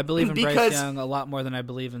up. I believe in Bryce Young a lot more than I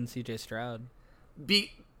believe in CJ Stroud.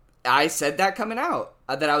 I said that coming out,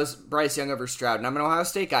 that I was Bryce Young over Stroud, and I'm an Ohio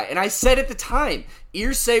State guy. And I said at the time,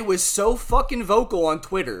 Irsay was so fucking vocal on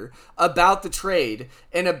Twitter about the trade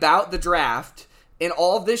and about the draft and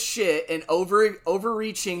all this shit and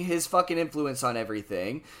overreaching his fucking influence on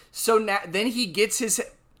everything. So then he gets his...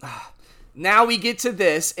 Now we get to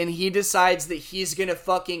this, and he decides that he's going to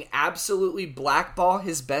fucking absolutely blackball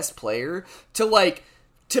his best player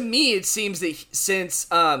to me, it seems that since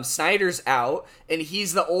Snyder's out, and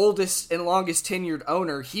he's the oldest and longest tenured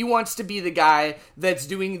owner, he wants to be the guy that's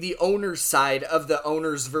doing the owner's side of the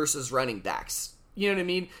owners versus running backs. You know what I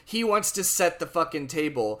mean? He wants to set the fucking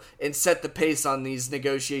table and set the pace on these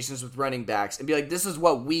negotiations with running backs and be like, this is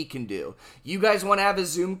what we can do. You guys want to have a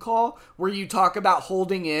Zoom call where you talk about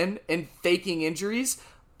holding in and faking injuries?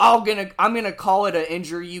 I'm gonna call it an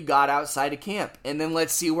injury you got outside of camp, and then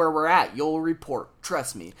let's see where we're at. You'll report.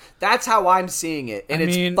 Trust me. That's how I'm seeing it, and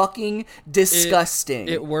it's fucking disgusting.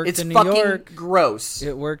 It worked it's in New fucking York. Gross.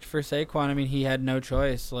 It worked for Saquon. I mean, he had no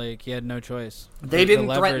choice. He had no choice. They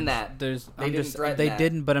didn't threaten that. They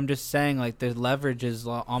didn't, but I'm just saying, the leverage is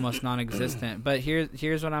almost non-existent. But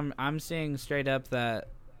here's what I'm seeing straight up, that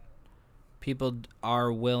people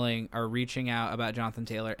are reaching out about Jonathan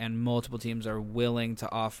Taylor, and multiple teams are willing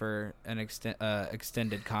to offer an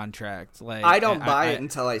extended contract. I don't buy it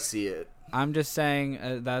until I see it. I'm just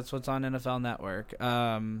saying that's what's on NFL Network.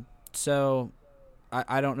 So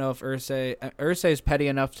I don't know if Irsay is petty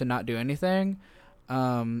enough to not do anything,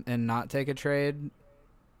 and not take a trade.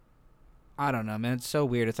 I don't know, man. It's so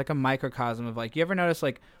weird. It's like a microcosm of you ever notice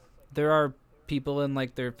there are people in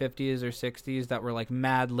their 50s or 60s that were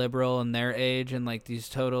mad liberal in their age, and these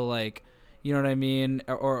total you know what I mean,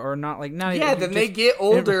 or not not yeah. Then they get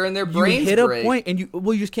older and their brains hit break. A point, and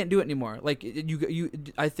you just can't do it anymore.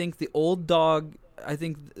 I think the old dog. I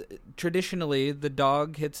think traditionally the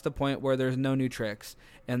dog hits the point where there's no new tricks,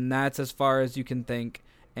 and that's as far as you can think.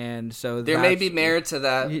 And so there may be merit to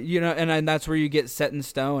that, and that's where you get set in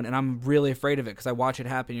stone. And I'm really afraid of it because I watch it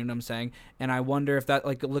happen. You know what I'm saying? And I wonder if that,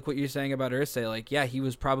 look what you're saying about Irsay. Yeah, he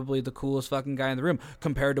was probably the coolest fucking guy in the room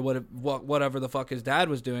compared to whatever the fuck his dad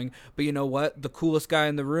was doing. But you know what? The coolest guy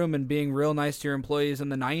in the room and being real nice to your employees in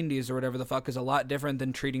the 90s or whatever the fuck is a lot different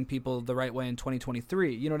than treating people the right way in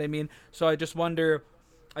 2023. You know what I mean? So I just wonder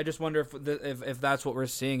if that's what we're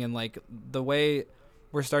seeing, and the way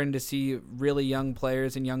we're starting to see really young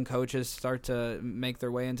players and young coaches start to make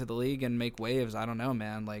their way into the league and make waves. I don't know,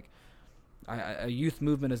 man. A youth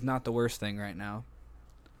movement is not the worst thing right now.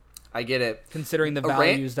 I get it. Considering the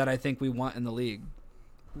values that I think we want in the league.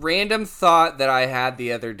 Random thought that I had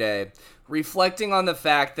the other day, reflecting on the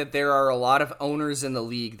fact that there are a lot of owners in the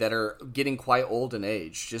league that are getting quite old in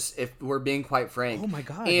age, just if we're being quite frank. Oh, my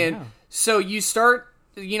God, And yeah. so you start...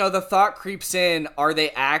 the thought creeps in, are they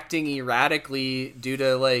acting erratically due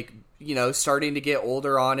to, starting to get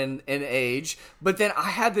older on in age? But then I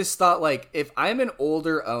had this thought, if I'm an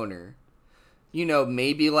older owner,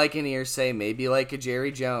 maybe like an Irsay, maybe like a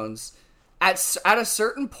Jerry Jones, at a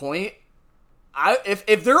certain point,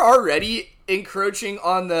 if they're already encroaching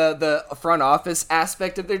on the front office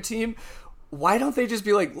aspect of their team, why don't they just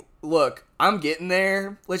be like, look, I'm getting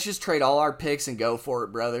there. Let's just trade all our picks and go for it,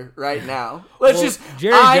 brother, right now.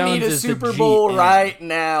 I need a Super Bowl right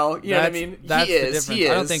now. You know what I mean? That's he is.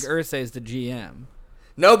 I don't think Irsay is the GM.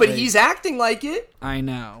 No, but he's acting like it. I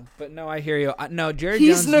know. But no, I hear you. No, Jerry Jones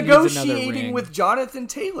needs another negotiating ring. with Jonathan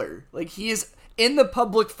Taylor. Like, he is in the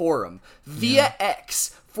public forum via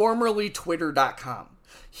X, formerly Twitter.com.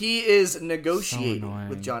 He is negotiating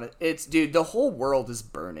with Jonathan. Dude, the whole world is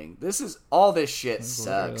burning. All this shit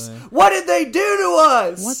sucks. Really? What did they do to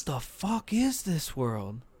us? What the fuck is this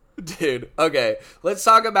world? Dude, okay, let's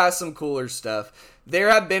talk about some cooler stuff. There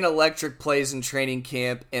have been electric plays in training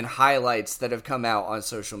camp and highlights that have come out on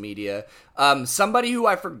social media. Somebody who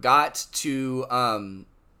I forgot to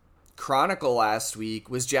chronicle last week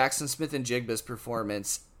was Jackson Smith-Njigba's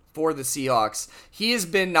performance for the Seahawks. He has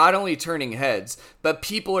been not only turning heads, but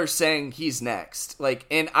people are saying he's next.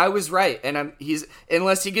 And I was right. And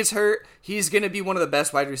unless he gets hurt, he's going to be one of the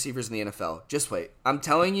best wide receivers in the NFL. Just wait. I'm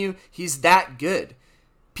telling you, he's that good.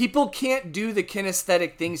 People can't do the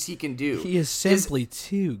kinesthetic things he can do. He is simply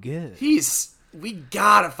too good. We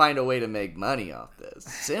gotta find a way to make money off this.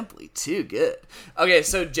 Simply too good. Okay,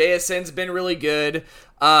 so JSN's been really good.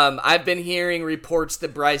 I've been hearing reports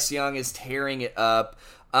that Bryce Young is tearing it up.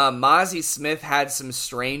 Mozzie Smith had some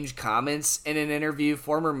strange comments in an interview,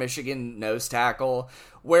 former Michigan nose tackle,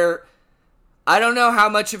 where I don't know how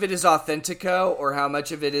much of it is authentico or how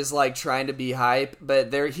much of it is like trying to be hype,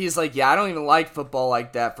 but he's like, yeah, I don't even like football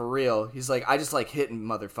like that for real. He's like, I just like hitting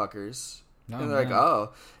motherfuckers. And they're like,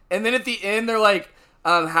 oh. And then at the end, they're like,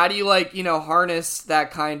 how do you harness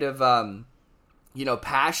that kind of,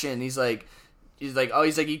 passion? He's like,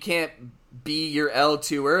 you can't be your L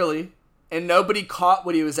too early. And nobody caught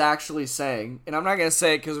what he was actually saying. And I'm not going to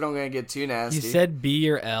say it because we're not going to get too nasty. You said B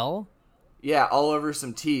or L? Yeah, all over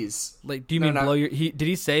some T's. Like, do you mean blow your... Did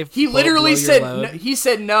he say... He literally said... No, he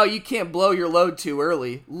said, no, you can't blow your load too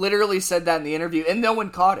early. Literally said that in the interview. And no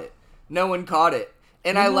one caught it.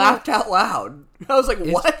 And I laughed out loud. I was like,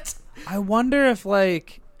 what? I wonder if,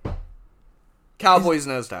 Cowboys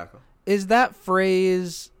nose tackle. Is that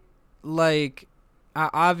phrase,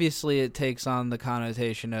 obviously it takes on the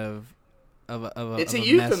connotation of it's a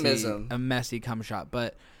euphemism. A messy cum shot,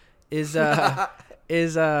 but is blow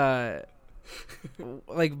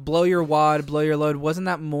your wad, blow your load, wasn't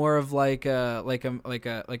that more of a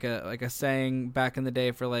saying back in the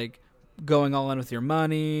day for going all in with your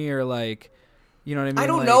money, or you know what I mean? I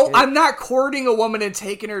don't know. I'm not courting a woman and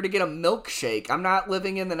taking her to get a milkshake. I'm not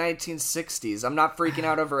living in the 1960s. I'm not freaking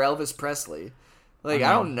out over Elvis Presley. I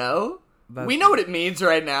don't know. We know what it means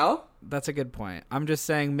right now. That's a good point. I'm just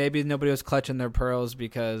saying maybe nobody was clutching their pearls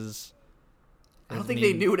because... I don't think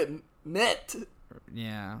they knew what it meant.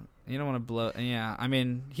 Yeah. You don't want to blow... Yeah, I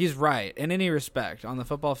mean, he's right. In any respect, on the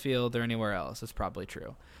football field or anywhere else, it's probably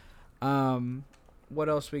true. What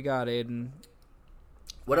else we got, Aiden?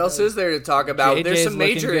 What else is there to talk about? JJ's There's some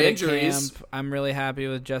major injuries. I'm really happy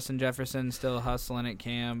with Justin Jefferson still hustling at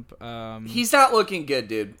camp. He's not looking good,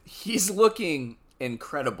 dude. He's looking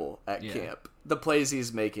incredible at camp. The plays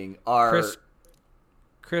he's making are...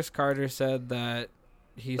 Chris Carter said that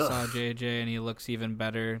he saw JJ and he looks even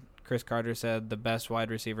better. Chris Carter said the best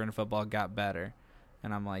wide receiver in football got better.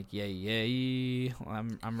 And I'm like, yay.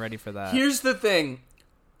 I'm ready for that. Here's the thing.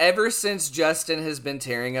 Ever since Justin has been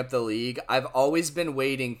tearing up the league, I've always been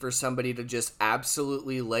waiting for somebody to just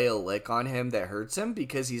absolutely lay a lick on him that hurts him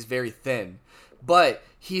because he's very thin. But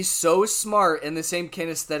he's so smart in the same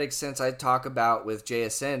kinesthetic sense I talk about with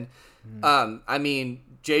JSN. I mean,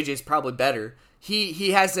 JJ's probably better. He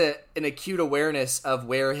has an acute awareness of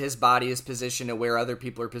where his body is positioned and where other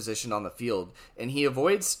people are positioned on the field. And he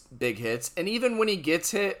avoids big hits. And even when he gets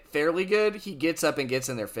hit fairly good, he gets up and gets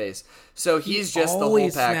in their face. So he's just the whole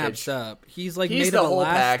package. Snaps up. He's made the of whole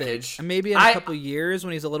elastic. package. And maybe in a couple years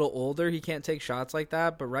when he's a little older, he can't take shots like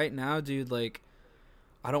that. But right now, dude,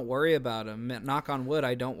 I don't worry about him. Knock on wood,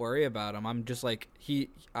 I don't worry about him. I'm just I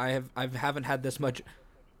haven't had this much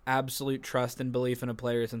absolute trust and belief in a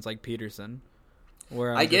player since Peterson.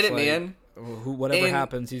 Where I get it, man. Whatever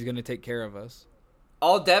happens, he's going to take care of us.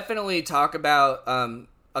 I'll definitely talk about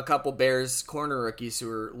a couple Bears corner rookies who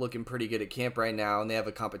are looking pretty good at camp right now, and they have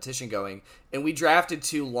a competition going. And we drafted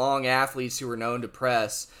 2 long athletes who are known to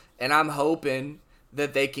press, and I'm hoping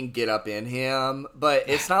that they can get up in him. But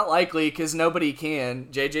it's not likely because nobody can.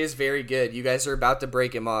 JJ's very good. You guys are about to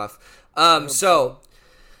break him off.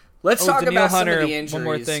 Let's talk Danielle about Hunter, some of the injuries. One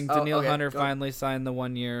more thing. Danielle Hunter go. finally signed the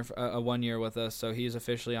 1 year with us, so he's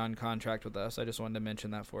officially on contract with us. I just wanted to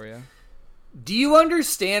mention that for you. Do you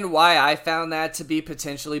understand why I found that to be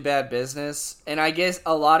potentially bad business? And I guess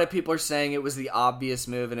a lot of people are saying it was the obvious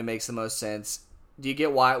move and it makes the most sense. Do you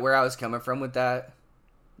get where I was coming from with that?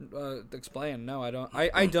 Explain. No, I don't.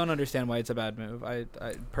 I don't understand why it's a bad move. I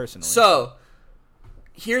personally. So,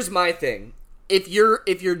 here's my thing. If your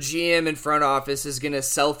GM and front office is going to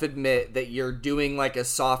self-admit that you're doing like a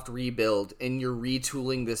soft rebuild and you're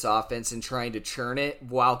retooling this offense and trying to churn it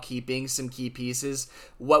while keeping some key pieces,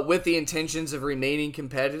 what with the intentions of remaining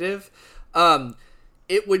competitive,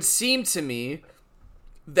 it would seem to me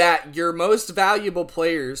that your most valuable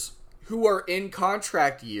players who are in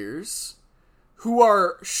contract years, who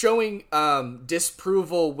are showing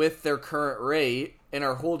disapproval with their current rate and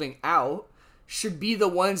are holding out, should be the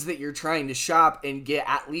ones that you're trying to shop and get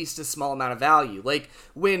at least a small amount of value. Like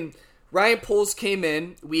when Ryan Poles came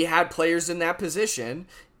in, we had players in that position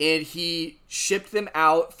and he shipped them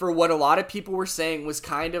out for what a lot of people were saying was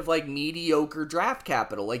kind of like mediocre draft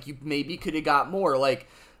capital. Like you maybe could have got more. Like,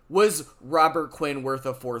 was Robert Quinn worth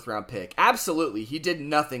a 4th round pick? Absolutely. He did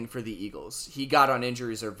nothing for the Eagles. He got on injury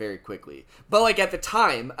reserve very quickly. But like at the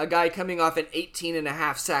time, a guy coming off an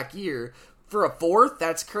 18.5 sack year for a 4th,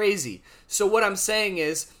 that's crazy. So what I'm saying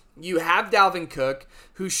is you have Dalvin Cook,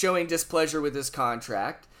 who's showing displeasure with his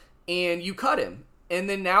contract, and you cut him. And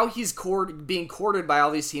then now he's being courted by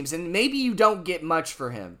all these teams, and maybe you don't get much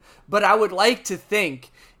for him. But I would like to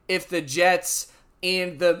think if the Jets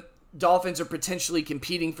and the Dolphins are potentially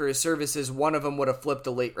competing for his services, one of them would have flipped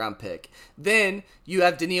a late-round pick. Then you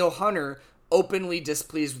have Danielle Hunter openly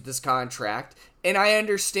displeased with this contract. And I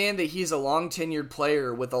understand that he's a long-tenured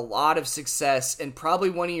player with a lot of success and probably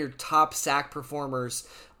one of your top sack performers,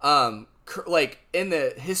 like in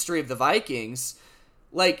the history of the Vikings.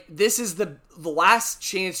 Like this is the last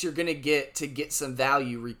chance you're going to get some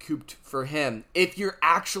value recouped for him if you're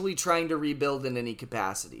actually trying to rebuild in any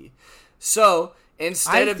capacity. So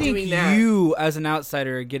instead of doing that, you as an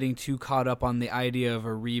outsider are getting too caught up on the idea of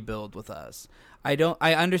a rebuild with us. I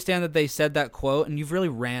understand that they said that quote and you've really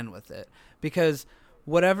ran with it. Because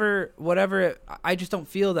whatever, I just don't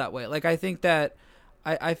feel that way. Like, I think that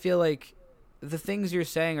I feel like the things you're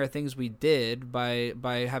saying are things we did by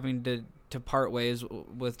having to part ways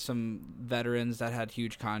with some veterans that had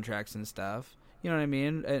huge contracts and stuff. You know what I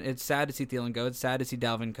mean? And it's sad to see Thielen go. It's sad to see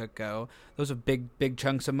Dalvin Cook go. Those are big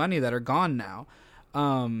chunks of money that are gone now.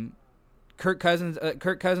 Kirk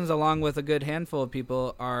Cousins, along with a good handful of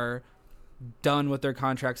people, are done with their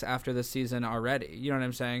contracts after the season already. You know what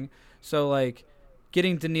I'm saying? So, like,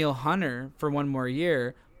 getting Danielle Hunter for one more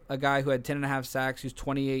year, a guy who had 10.5 sacks, who's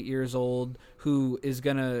 28 years old, who is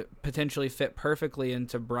going to potentially fit perfectly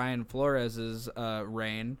into Brian Flores's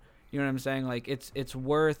reign. You know what I'm saying? Like, it's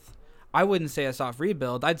worth, I wouldn't say a soft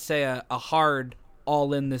rebuild. I'd say a hard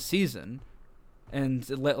all-in this season and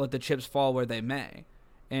let the chips fall where they may.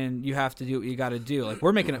 And you have to do what you got to do. Like,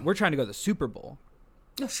 we're trying to go to the Super Bowl.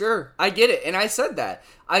 Sure, I get it, and I said that.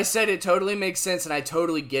 I said it totally makes sense, and I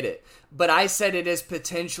totally get it. But I said it is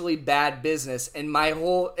potentially bad business, and I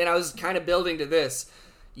was kind of building to this.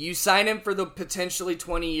 You sign him for the potentially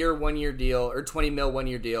 20-year one-year deal, or 20 mil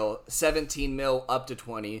one-year deal, 17 mil up to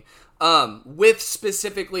 20, with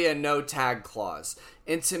specifically a no-tag clause.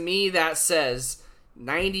 And to me, that says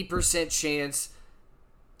 90% chance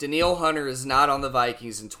Danielle Hunter is not on the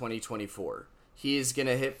Vikings in 2024. He is going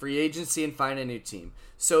to hit free agency and find a new team.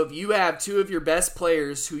 So if you have two of your best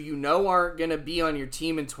players who you know aren't going to be on your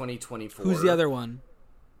team in 2024. Who's the other one?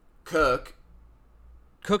 Cook.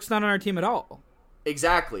 Cook's not on our team at all.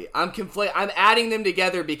 Exactly. I'm adding them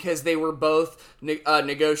together because they were both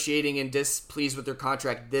negotiating and displeased with their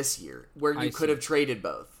contract this year, where you could have traded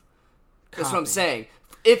both. That's what I'm saying.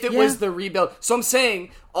 If it was the rebuild. So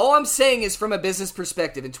all I'm saying is from a business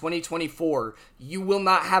perspective, in 2024, you will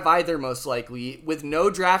not have either most likely with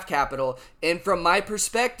no draft capital. And from my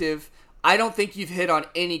perspective, I don't think you've hit on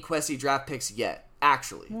any Kwesi draft picks yet,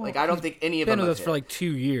 actually. Well, I don't think any of them have hit. Been with us for like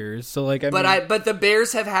 2 years. So but the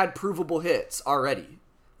Bears have had provable hits already.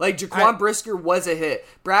 Like Jaquan Brisker was a hit.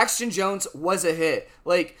 Braxton Jones was a hit.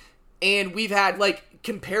 And we've had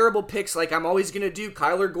comparable picks. I'm always going to do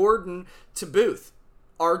Kyler Gordon to Booth.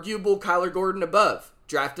 Arguable Kyler Gordon above,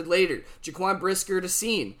 drafted later. Jaquan Brisker to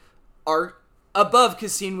Scene, are above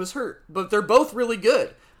because Scene was hurt. But they're both really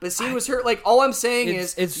good. But Scene was hurt. All I'm saying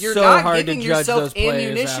is you're so not giving yourself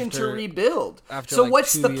ammunition to rebuild. After so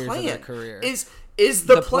what's 2 the years plan? of their career. Is is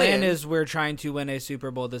the plan is we're trying to win a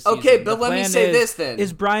Super Bowl this season. Okay, but let me say this then.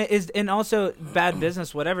 And also bad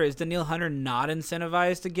business, whatever. Is Danielle Hunter not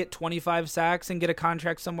incentivized to get 25 sacks and get a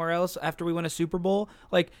contract somewhere else after we win a Super Bowl?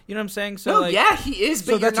 Like, you know what I'm saying? So he is,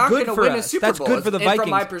 but you're not going to win a Super Bowl. That's good for the Vikings. From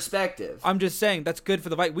my perspective. I'm just saying, that's good for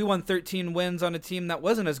the Vikings. We won 13 wins on a team that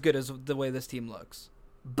wasn't as good as the way this team looks.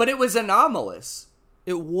 But it was anomalous.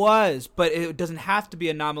 It was, but it doesn't have to be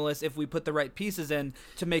anomalous if we put the right pieces in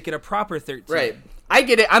to make it a proper 13. Right. I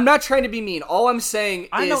get it. I'm not trying to be mean. All I'm saying is...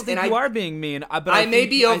 I don't think you are being mean. But I may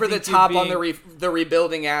be over the top on the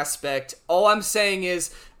rebuilding aspect. All I'm saying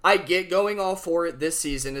is I get going all for it this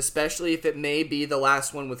season, especially if it may be the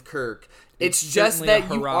last one with Kirk. It's just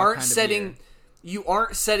that you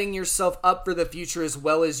aren't setting yourself up for the future as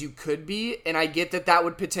well as you could be, and I get that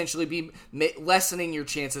would potentially be lessening your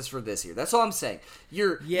chances for this year. That's all I'm saying.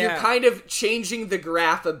 You're kind of changing the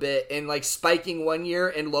graph a bit and like spiking one year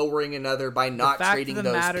and lowering another by not trading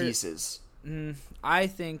those pieces. I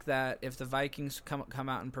think that if the Vikings come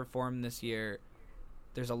out and perform this year,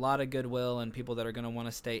 there's a lot of goodwill and people that are going to want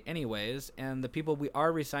to stay anyways, and the people we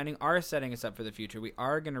are re-signing are setting us up for the future. We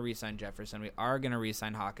are going to re-sign Jefferson. We are going to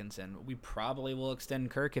re-sign Hawkinson. We probably will extend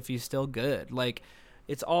Kirk if he's still good. Like,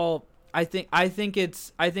 it's all I think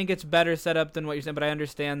it's better set up than what you're saying, but I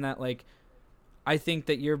understand that, like, I think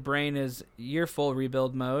that your brain is your full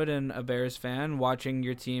rebuild mode and a Bears fan watching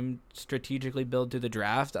your team strategically build through the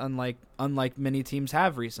draft, unlike many teams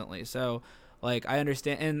have recently. So, like, I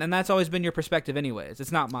understand, and that's always been your perspective anyways.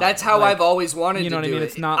 It's not mine. That's how I've always wanted to do it. You know what I mean?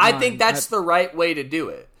 It's not I mine. think that's the right way to do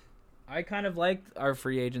it. I kind of like our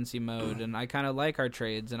free agency mode, and I kind of like our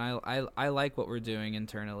trades, and I like what we're doing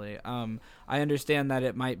internally. I understand that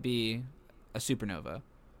it might be a supernova,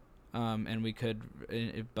 and we could,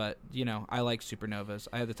 but, you know, I like supernovas.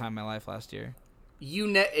 I had the time of my life last year.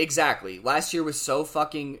 Exactly. Last year was so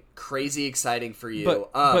fucking crazy exciting for you.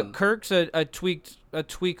 But Kirk's a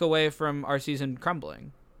tweak away from our season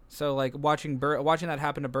crumbling. So, like, watching that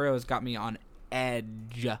happen to Burrow has got me on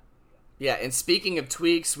edge. Yeah, and speaking of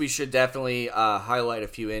tweaks, we should definitely highlight a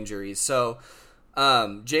few injuries. So,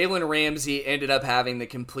 Jalen Ramsey ended up having the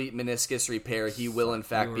complete meniscus repair. He will, in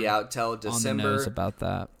fact, be out till December. On the nose about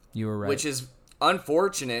that. You were right. Which is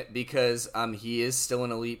unfortunate because he is still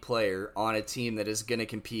an elite player on a team that is going to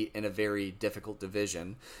compete in a very difficult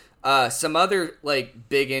division. Some other, like,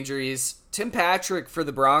 big injuries. Tim Patrick for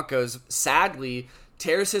the Broncos, sadly,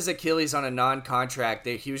 tears his Achilles on a non-contract.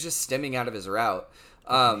 He was just stemming out of his route.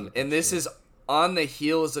 And this is on the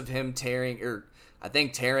heels of him tearing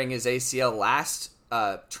his ACL last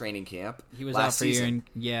training camp. He was last out for season.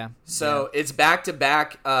 a year. Yeah. So it's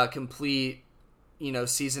back-to-back complete,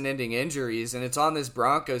 season-ending injuries, and it's on this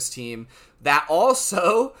Broncos team that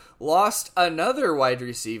also lost another wide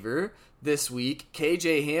receiver this week,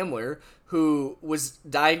 KJ Hamler, who was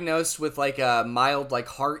diagnosed with like a mild like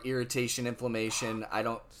heart irritation inflammation.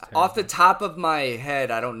 Off the top of my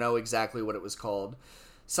head, I don't know exactly what it was called.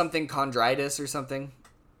 Something chondritis or something.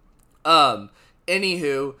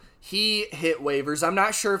 Anywho, he hit waivers. I'm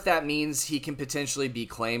not sure if that means he can potentially be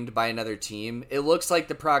claimed by another team. It looks like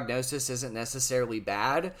the prognosis isn't necessarily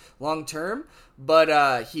bad long term,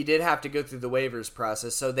 but he did have to go through the waivers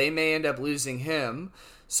process, so they may end up losing him.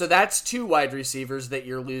 So that's two wide receivers that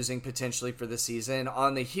you're losing potentially for the season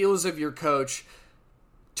on the heels of your coach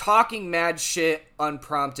talking mad shit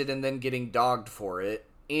unprompted and then getting dogged for it,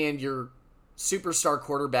 and your superstar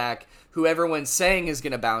quarterback, who everyone's saying is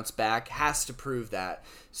going to bounce back, has to prove that.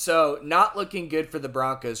 So not looking good for the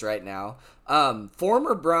Broncos right now.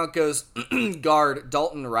 Former Broncos guard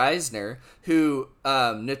Dalton Reisner, who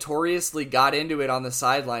notoriously got into it on the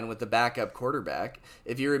sideline with the backup quarterback.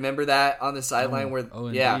 If you remember that on the sideline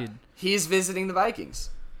he's visiting the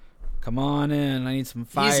Vikings. Come on in. I need some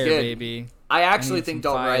fire, he's good. Baby. I actually think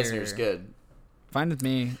Dalton Reisner's good. Fine with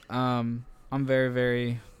me. I'm very,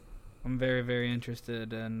 very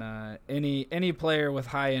interested in any player with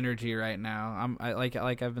high energy right now.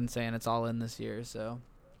 Like I've been saying, it's all in this year. So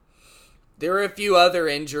there are a few other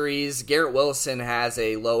injuries. Garrett Wilson has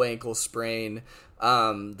a low ankle sprain.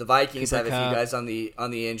 The Vikings have a few guys on the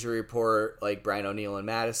injury report, like Brian O'Neill and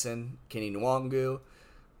Madison, Kenny Nwangu.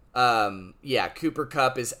 Cooper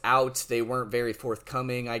Kupp is out. They weren't very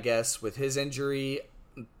forthcoming, I guess, with his injury.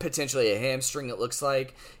 Potentially a hamstring, it looks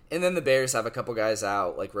like. And then the Bears have a couple guys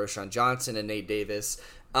out, like Roshan Johnson and Nate Davis.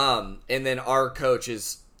 And then our coach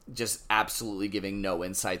is just absolutely giving no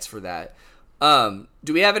insights for that.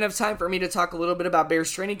 Do we have enough time for me to talk a little bit about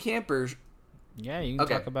Bears training camp? Or yeah, you can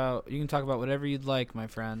talk about whatever you'd like, my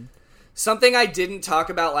friend. Something I didn't talk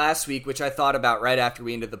about last week, which I thought about right after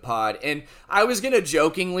we ended the pod, and I was going to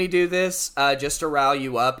jokingly do this just to rile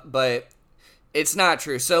you up, but It's not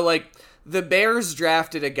true. So, like, the Bears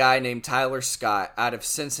drafted a guy named Tyler Scott out of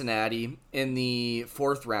Cincinnati in the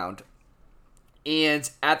 4th round. And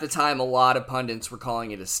at the time, a lot of pundits were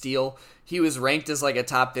calling it a steal. He was ranked as, like, a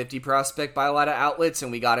top 50 prospect by a lot of outlets,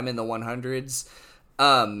 and we got him in the 100s,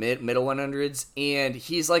 middle 100s. And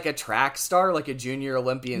he's, like, a track star, like a junior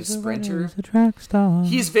Olympian sprinter. He's a track star.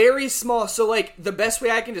 He's very small. So, like, the best way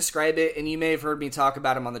I can describe it, and you may have heard me talk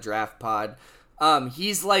about him on the draft pod,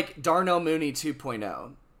 he's like Darnell Mooney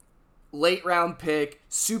 2.0. Late round pick,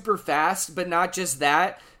 super fast, but not just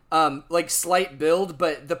that. Like slight build,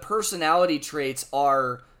 but the personality traits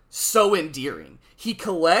are so endearing. He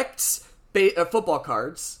collects football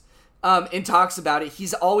cards and talks about it.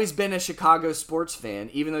 He's always been a Chicago sports fan,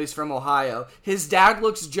 even though he's from Ohio. His dad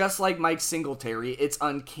looks just like Mike Singletary. It's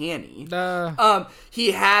uncanny.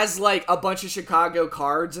 He has like a bunch of Chicago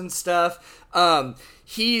cards and stuff.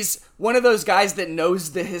 He's one of those guys that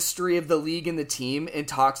knows the history of the league and the team and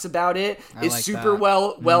talks about it. Is like super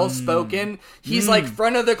well spoken. He's like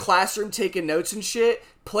front of the classroom taking notes and shit.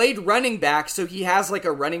 Played running back, so he has like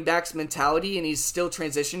a running back's mentality, and he's still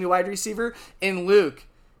transitioning to wide receiver. And Luke,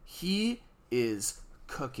 he is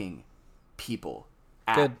cooking people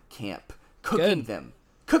at camp. Cooking them.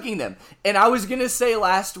 And I was going to say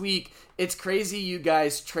last week, it's crazy you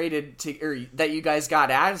guys that you guys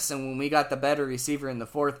got Addison when we got the better receiver in the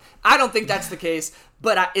 4th. I don't think that's the case,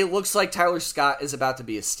 but it looks like Tyler Scott is about to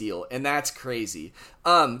be a steal, and that's crazy.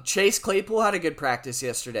 Chase Claypool had a good practice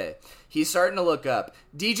yesterday. He's starting to look up.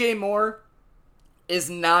 DJ Moore is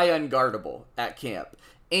nigh unguardable at camp.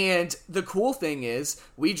 And the cool thing is,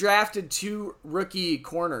 we drafted 2 rookie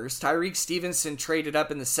corners. Tyreek Stevenson traded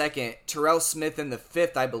up in the 2nd. Terrell Smith in the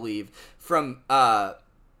 5th, I believe, from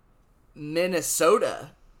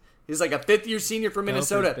Minnesota. He's like a 5th-year senior from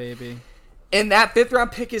Minnesota. Gophers, baby. And that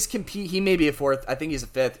 5th-round pick is he may be a 4th. I think he's a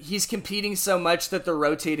 5th. He's competing so much that they're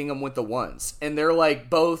rotating him with the 1s. And they're, like,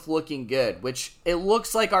 both looking good, which it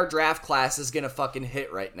looks like our draft class is going to fucking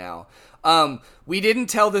hit right now. We didn't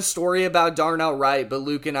tell the story about Darnell Wright, but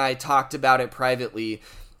Luke and I talked about it privately.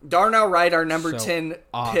 Darnell Wright, our number 10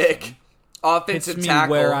 pick, offensive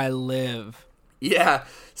tackle. Where I live. Yeah.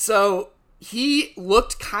 So he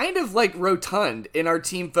looked kind of like rotund in our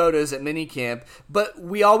team photos at minicamp, but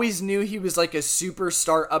we always knew he was like a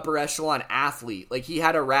superstar upper echelon athlete. Like he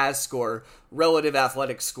had a RAS score, relative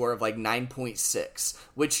athletic score of like 9.6,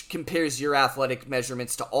 which compares your athletic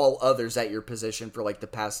measurements to all others at your position for like the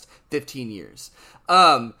past 15 years.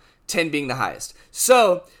 10 being the highest.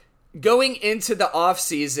 So going into the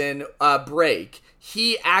offseason break,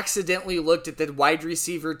 he accidentally looked at the wide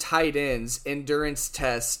receiver tight ends endurance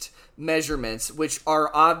test measurements, which are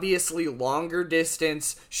obviously longer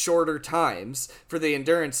distance, shorter times for the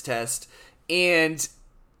endurance test, and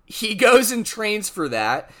he goes and trains for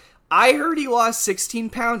that. I heard he lost 16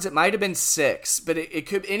 pounds. It might have been 6, but it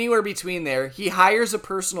could anywhere between there. He hires a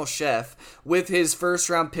personal chef with his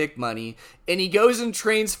first-round pick money, and he goes and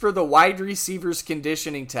trains for the wide receiver's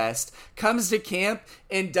conditioning test, comes to camp,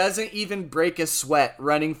 and doesn't even break a sweat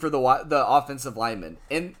running for the offensive lineman.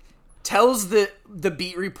 And tells the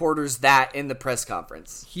beat reporters that in the press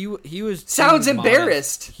conference. He was sounds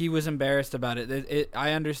embarrassed. He was embarrassed about it.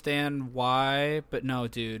 I understand why, but no,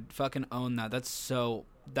 dude, fucking own that.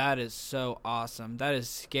 That is so awesome. That is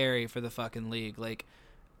scary for the fucking league. Like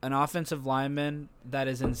an offensive lineman that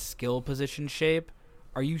is in skill position shape.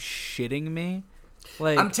 Are you shitting me?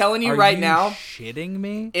 Like I'm telling you right now, shitting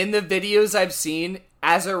me? In the videos I've seen,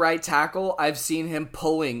 as a right tackle, I've seen him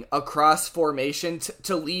pulling across formation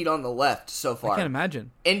to lead on the left so far. I can't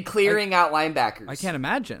imagine. And clearing out linebackers. I can't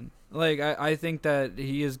imagine. Like, I think that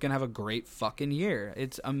he is going to have a great fucking year.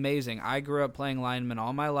 It's amazing. I grew up playing lineman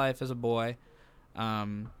all my life as a boy.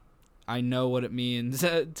 I know what it means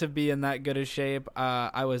to be in that good a shape.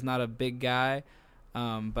 I was not a big guy,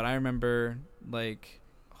 but I remember, like,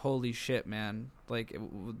 holy shit, man. Like,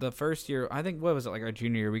 the first year, I think, what was it, like our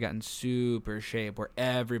junior year, we got in super shape where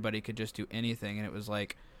everybody could just do anything, and it was,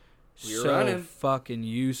 like, running. Fucking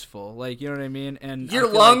useful. Like, you know what I mean? And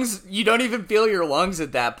your lungs, you don't even feel your lungs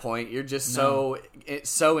at that point. You're just so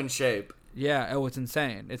in shape. Yeah, it's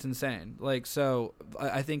insane. It's insane. Like, so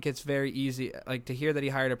I think it's very easy, like, to hear that he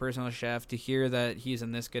hired a personal chef, to hear that he's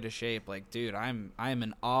in this good a shape. Like, dude, I am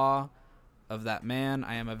in awe of that man.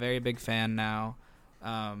 I am a very big fan now.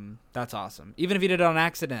 That's awesome. Even if you did it on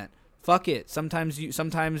accident, fuck it. Sometimes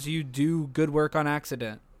you do good work on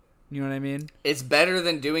accident. You know what I mean? It's better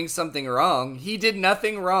than doing something wrong. He did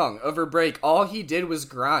nothing wrong over break. All he did was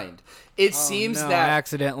grind. It seems that I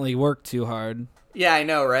accidentally worked too hard. Yeah, I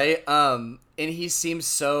know, right? And he seems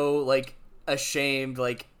so, like, ashamed.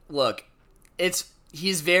 Like, look, it's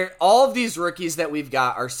He's all of these rookies that we've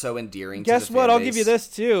got are so endearing. Guess to the what? fan I'll base. give you this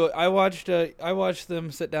too. Guess what? I'll give you this too. I watched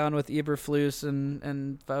them sit down with Eberflus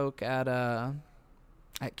and folk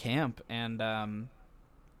at camp, and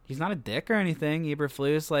he's not a dick or anything.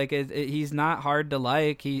 Eberflus, like he's not hard to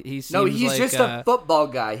like. He seems he's like, just a football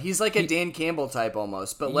guy. He's like a Dan Campbell type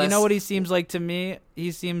almost, but less. You know what he seems like to me?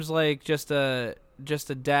 He seems like just a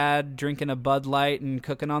dad drinking a Bud Light and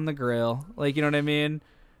cooking on the grill. Like, you know what I mean?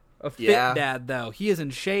 A fit dad, though. He is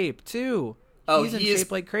in shape, too. He's in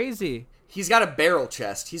shape like crazy. He's got a barrel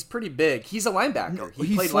chest. He's pretty big. He's a linebacker.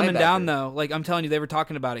 He's slimming down, though. Like, I'm telling you, they were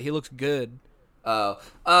talking about it. He looks good. So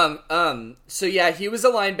yeah, he was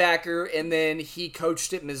a linebacker, and then he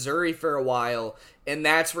coached at Missouri for a while, and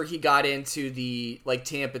that's where he got into the, like,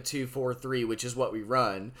 Tampa 2-4-3, which is what we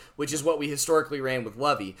run, which is what we historically ran with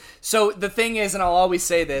Lovey. So the thing is, and I'll always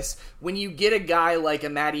say this, when you get a guy like a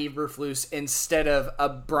Matt Eberflus instead of a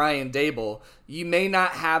Brian Dable, you may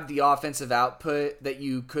not have the offensive output that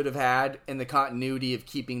you could have had in the continuity of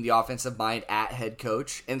keeping the offensive mind at head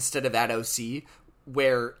coach instead of at OC,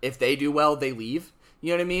 where if they do well, they leave. You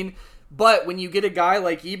know what I mean? But when you get a guy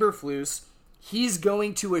like Eberflus, he's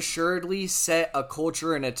going to assuredly set a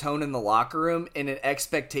culture and a tone in the locker room and an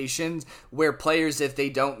expectation where players, if they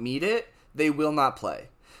don't meet it, they will not play.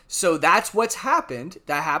 So that's what's happened.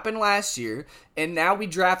 That happened last year. And now we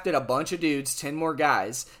drafted a bunch of dudes, 10 more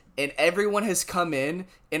guys, and everyone has come in,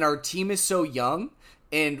 and our team is so young,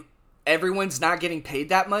 and everyone's not getting paid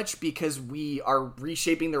that much because we are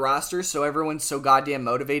reshaping the roster, so everyone's so goddamn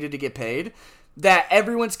motivated to get paid that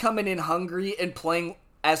everyone's coming in hungry and playing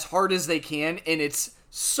as hard as they can, and it's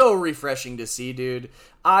so refreshing to see, dude.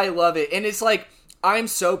 I love it. And it's like, I'm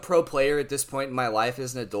so pro player at this point in my life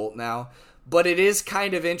as an adult now, but it is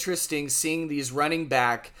kind of interesting seeing these running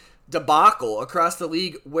back debacle across the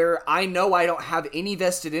league where I know I don't have any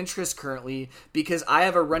vested interest currently because I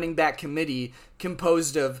have a running back committee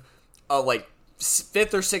composed of like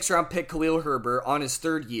 5th or 6th round pick Khalil Herbert on his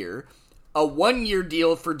 3rd year, a 1-year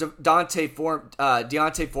deal for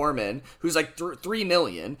Deontay Foreman, who's like $3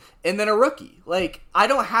 million, and then a rookie. Like, I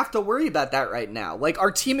don't have to worry about that right now. Like,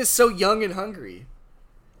 our team is so young and hungry.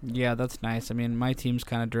 Yeah, that's nice. I mean, my team's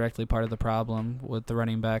kind of directly part of the problem with the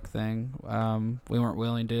running back thing. We weren't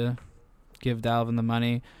willing to give Dalvin the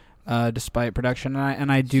money. Despite production,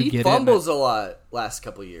 and I do get it. He fumbles a lot last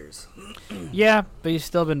couple years. Yeah, but he's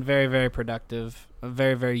still been very, very productive,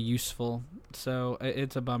 very, very useful. So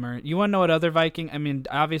it's a bummer. You want to know what other Viking? I mean,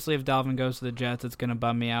 obviously, if Dalvin goes to the Jets, it's going to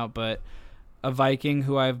bum me out. But a Viking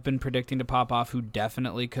who I've been predicting to pop off, who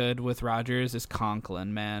definitely could with Rodgers, is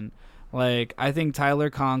Conklin. Man, like I think Tyler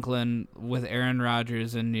Conklin with Aaron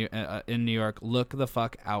Rodgers in New York. Look the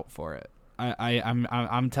fuck out for it.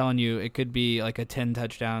 I'm telling you, it could be like a 10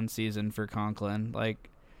 touchdown season for Conklin. Like,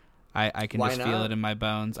 I can just feel it in my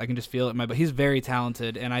bones. I can just feel it in my bones. He's very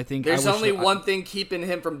talented, and I think there's only one thing keeping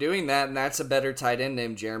him from doing that, and that's a better tight end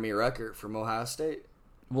named Jeremy Ruckert from Ohio State.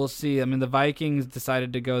 We'll see. I mean, the Vikings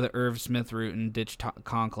decided to go the Irv Smith route and ditch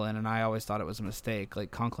Conklin, and I always thought it was a mistake. Like,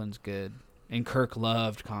 Conklin's good, and Kirk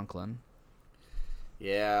loved Conklin.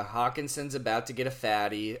 Yeah, Hawkinson's about to get a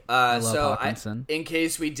fatty. I love Hawkinson. In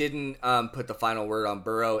case we didn't put the final word on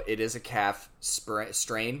Burrow, it is a calf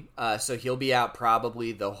strain. So he'll be out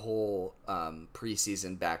probably the whole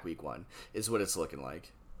preseason back week 1 is what it's looking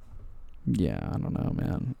like. Yeah, I don't know,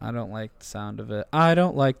 man. I don't like the sound of it. I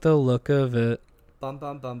don't like the look of it. Bum,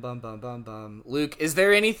 bum, bum, bum, bum, bum, bum. Luke, is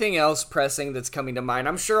there anything else pressing that's coming to mind?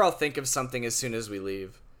 I'm sure I'll think of something as soon as we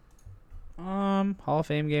leave. Hall of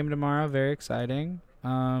Fame game tomorrow. Very exciting.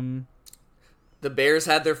 The Bears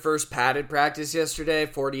had their first padded practice yesterday,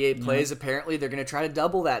 48 plays. Apparently, they're going to try to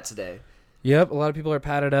double that today. Yep, a lot of people are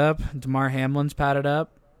padded up. DeMar Hamlin's padded up.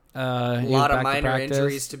 A lot of minor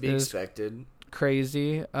injuries to be expected.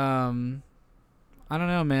 Crazy. I don't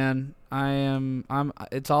know, man.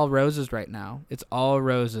 It's all roses right now. It's all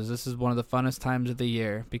roses. This is one of the funnest times of the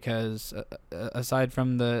year because aside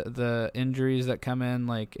from the injuries that come in,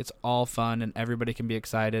 like, it's all fun and everybody can be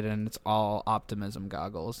excited and it's all optimism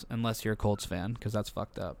goggles, unless you're a Colts fan, because that's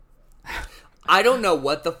fucked up. I don't know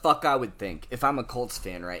what the fuck I would think if I'm a Colts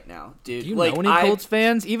fan right now, dude. Do you know any Colts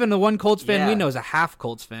fans? Even the one Colts fan we know is a half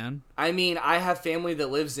Colts fan. I mean, I have family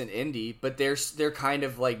that lives in Indy, but they're kind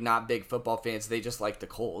of like not big football fans. They just like the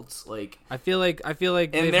Colts. Like, I feel like,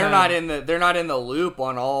 and they're not in the loop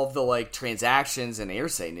on all of the like transactions and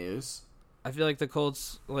Irsay news. I feel like the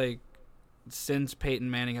Colts, like, since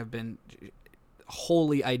Peyton Manning, have been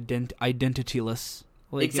wholly identityless.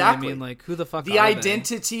 Like, exactly. You know what I mean? Like, who the fuck the are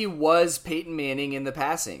identity was Peyton Manning in the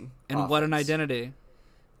passing and offense. What an identity.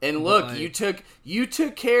 And look, you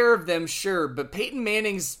took care of them, sure, but Peyton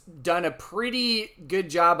Manning's done a pretty good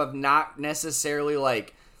job of not necessarily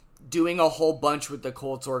like doing a whole bunch with the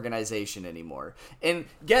Colts organization anymore. And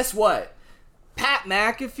guess what? Pat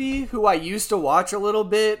McAfee, who I used to watch a little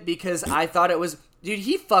bit because I thought it was... Dude,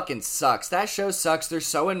 he fucking sucks. That show sucks. They're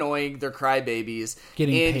so annoying. They're crybabies.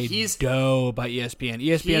 Getting paid dough by ESPN.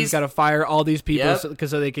 ESPN's got to fire all these people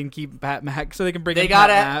so they can keep Pat Mac. So they can bring. They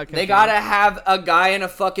gotta have a guy in a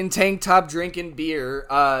fucking tank top drinking beer.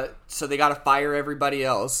 So they gotta fire everybody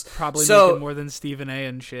else. Probably making more than Stephen A.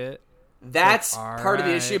 and shit. That's part of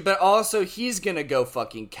the issue, but also he's gonna go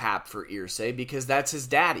fucking cap for Irsay because that's his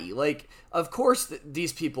daddy. Like, of course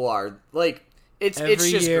these people are like. It's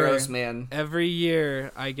just gross, man. Every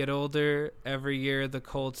year I get older, every year the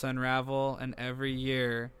Colts unravel, and every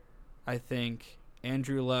year I think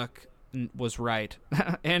Andrew Luck was right.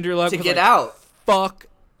 Andrew Luck to was get out. Fuck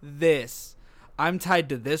this. I'm tied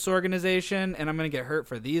to this organization, and I'm going to get hurt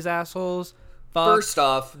for these assholes. Fuck First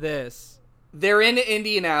off, this. They're in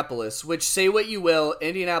Indianapolis, which, say what you will,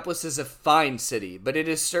 Indianapolis is a fine city, but it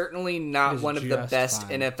is certainly not one of the best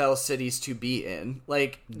NFL cities to be in.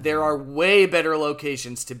 Like, there are way better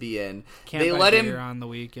locations to be in. They let him on the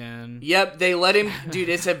weekend. Yep, they let him, dude,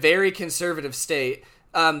 it's a very conservative state.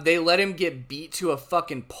 They let him get beat to a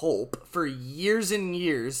fucking pulp for years and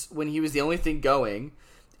years when he was the only thing going.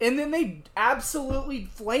 And then they absolutely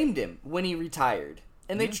flamed him when he retired.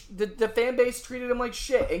 And the fan base treated him like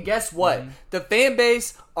shit. And guess what? Mm-hmm. The fan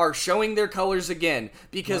base are showing their colors again.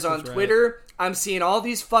 Because on Twitter, I'm seeing all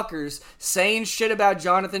these fuckers saying shit about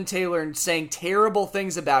Jonathan Taylor and saying terrible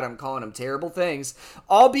things about him, calling him terrible things,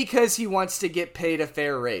 all because he wants to get paid a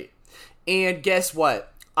fair rate. And guess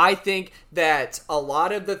what? I think that a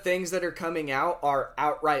lot of the things that are coming out are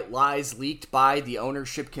outright lies leaked by the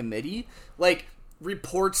ownership committee. Like,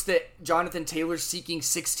 reports that Jonathan Taylor's seeking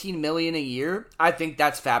 $16 million a year, I think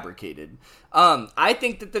that's fabricated. I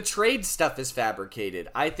think that the trade stuff is fabricated.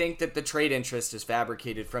 I think that the trade interest is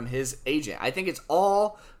fabricated from his agent. I think it's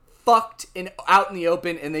all fucked and out in the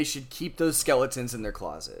open, and they should keep those skeletons in their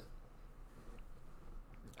closet.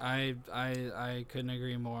 I couldn't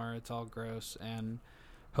agree more. It's all gross, and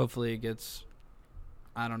hopefully it gets...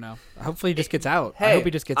 I don't know. Hopefully he just gets out. I hope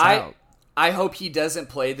he just gets out. I hope he doesn't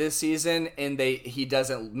play this season, and he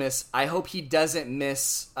doesn't miss. I hope he doesn't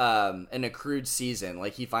miss an accrued season.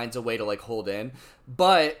 Like, he finds a way to like hold in.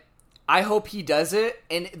 But I hope he does it,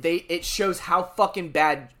 and it shows how fucking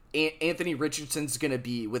bad Anthony Richardson's gonna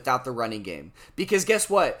be without the running game. Because guess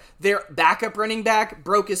what? Their backup running back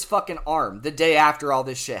broke his fucking arm the day after all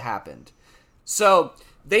this shit happened. So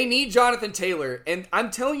they need Jonathan Taylor, and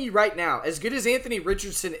I'm telling you right now, as good as Anthony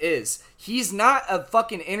Richardson is, he's not a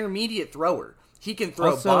fucking intermediate thrower. He can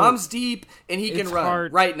throw bombs deep, and he can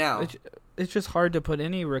run right now. It's just hard to put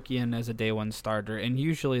any rookie in as a day one starter, and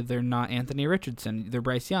usually they're not Anthony Richardson. They're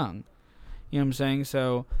Bryce Young. You know what I'm saying?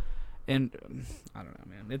 So, and I don't know,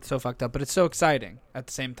 man. It's so fucked up, but it's so exciting at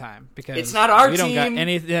the same time because it's not our team. We don't got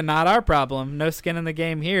anything. Not our problem. No skin in the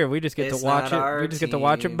game here. We just get to watch it. We just get to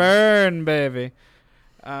watch it burn, baby.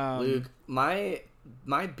 Luke, my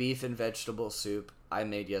beef and vegetable soup I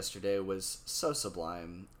made yesterday was so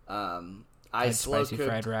sublime. I slow spicy cooked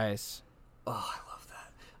fried rice. Oh, I love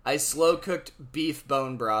that. I slow cooked beef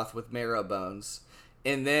bone broth with marrow bones,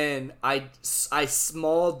 and then I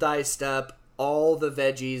small diced up all the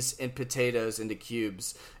veggies and potatoes into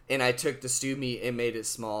cubes, and I took the stew meat and made it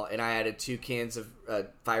small, and I added 2 cans of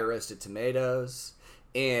fire roasted tomatoes.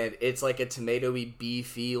 And it's like a tomatoey,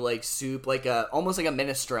 beefy like soup, like almost like a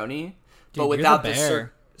minestrone, but without the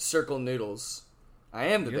circle noodles. I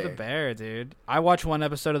am the bear. You're the bear, dude. I watch one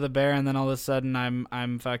episode of The Bear, and then all of a sudden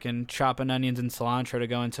I'm fucking chopping onions and cilantro to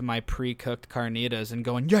go into my pre-cooked carnitas and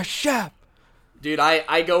going, yes, chef! Dude,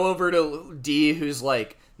 I go over to D, who's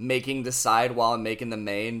like making the side while I'm making the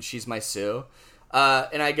main. She's my Sue.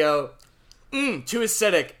 And I go, too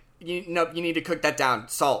acidic. You need to cook that down.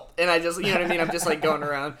 Salt. And I just, you know what I mean? I'm just like going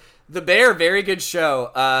around. The Bear, very good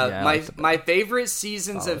show. My favorite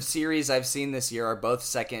seasons of series I've seen this year are both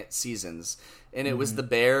second seasons. And it was The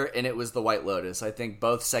Bear and it was The White Lotus. I think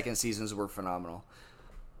both second seasons were phenomenal.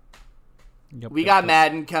 We got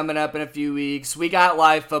Madden coming up in a few weeks. We got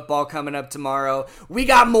live football coming up tomorrow. We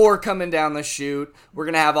got more coming down the chute. We're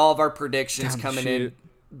going to have all of our predictions coming in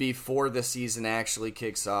before the season actually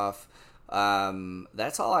kicks off.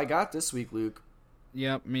 That's all I got this week, Luke.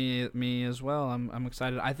 Yep, me as well. I'm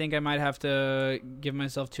excited. I think I might have to give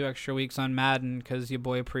myself 2 extra weeks on Madden because your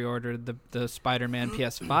boy pre-ordered the Spider-Man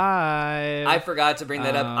PS5. I forgot to bring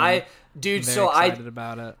that up. Very excited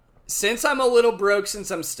about it. since I'm a little broke, since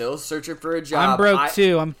I'm still searching for a job. I'm broke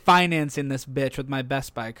too. I'm financing this bitch with my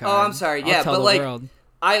Best Buy card. Oh, I'm sorry. Yeah, I'll tell but the like, world.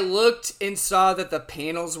 I looked and saw that the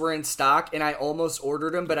panels were in stock, and I almost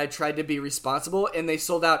ordered them, but I tried to be responsible, and they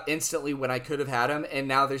sold out instantly when I could have had them, and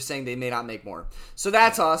now they're saying they may not make more. So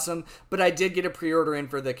that's awesome, but I did get a pre-order in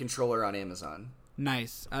for the controller on Amazon.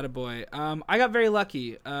 Nice, attaboy. I got very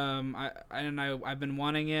lucky. I've been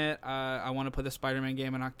wanting it. I want to play the Spider-Man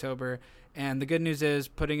game in October. And the good news is,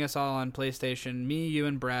 putting us all on PlayStation, me, you,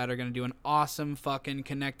 and Brad are going to do an awesome fucking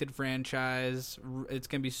connected franchise. It's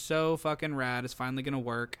going to be so fucking rad. It's finally going to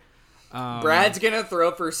work. Brad's going to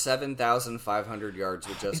throw for 7,500 yards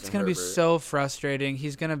with Justin Herbert. It's going to be so frustrating.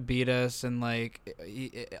 He's going to beat us, and I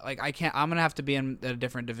can't. I'm going to have to be in a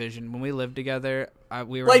different division. When we lived together,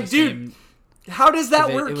 we were in the same... How does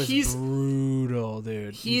that work? It was He's brutal,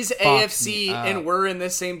 dude. He's AFC, and we're in the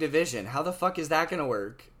same division. How the fuck is that going to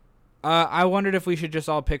work? I wondered if we should just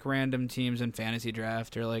all pick random teams in fantasy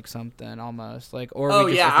draft or like something almost like. Or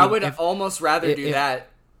I would almost rather do that.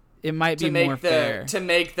 It might be more fair to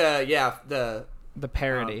make the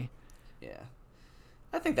parody. Yeah,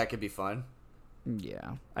 I think that could be fun.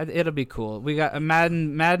 Yeah, it'll be cool. We got a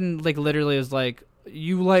Madden. Madden like literally is like,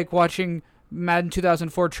 you like watching Madden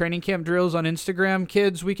 2004 training camp drills on Instagram,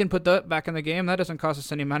 kids. We can put that back in the game. That doesn't cost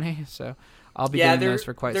us any money. So I'll be doing those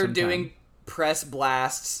for quite some time. They're doing press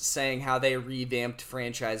blasts saying how they revamped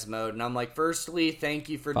franchise mode, and I'm like, firstly, thank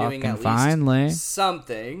you for doing at least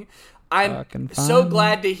something. I'm so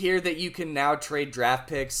glad to hear that you can now trade draft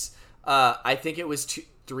picks. I think it was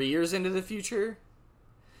 3 years into the future,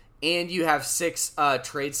 and you have 6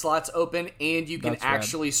 trade slots open, and you can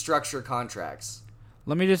actually structure contracts.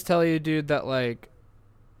 Let me just tell you, dude, that like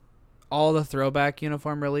all the throwback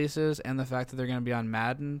uniform releases and the fact that they're going to be on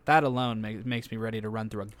Madden, that alone makes me ready to run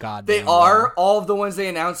through a goddamn They are. All of the ones they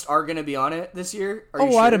announced are going to be on it this year? Are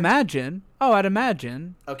you sure? I'd imagine.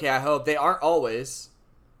 Okay, I hope. They aren't always.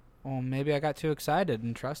 Well, maybe I got too excited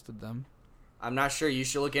and trusted them. I'm not sure. You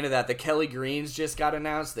should look into that. The Kelly Greens just got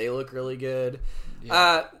announced. They look really good.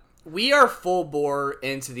 Yeah. We are full bore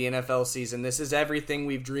into the NFL season. This is everything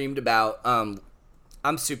we've dreamed about.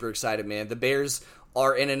 I'm super excited, man. The Bears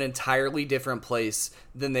are in an entirely different place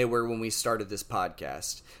than they were when we started this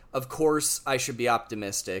podcast. Of course, I should be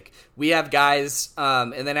optimistic. We have guys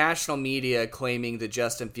in the national media claiming that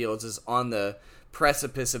Justin Fields is on the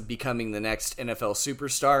precipice of becoming the next NFL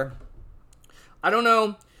superstar. I don't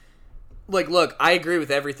know. Like, look, I agree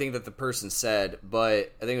with everything that the person said,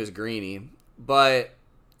 but I think it was Greeny. But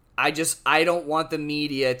I don't want the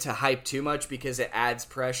media to hype too much because it adds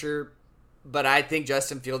pressure. But I think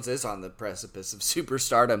Justin Fields is on the precipice of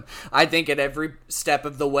superstardom. I think at every step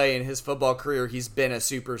of the way in his football career, he's been a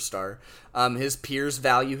superstar. His peers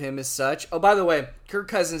value him as such. Oh, by the way, Kirk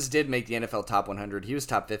Cousins did make the NFL Top 100. He was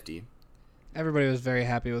top 50. Everybody was very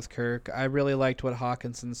happy with Kirk. I really liked what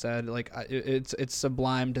Hawkinson said. Like, it's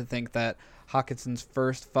sublime to think that Hawkinson's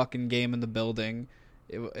first fucking game in the building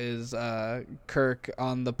is Kirk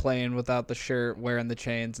on the plane without the shirt, wearing the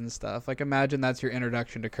chains and stuff. Like, imagine that's your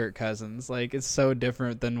introduction to Kirk Cousins. Like, it's so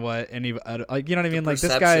different than what any other, like, you know what I mean? Like,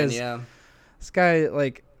 this guy,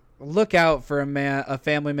 like, look out for a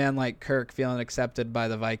family man like Kirk feeling accepted by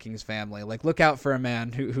the Vikings family. Like, look out for a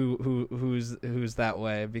man who's that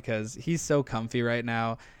way, because he's so comfy right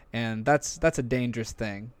now, and that's a dangerous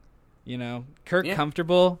thing. You know, Kirk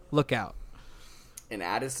comfortable, look out. And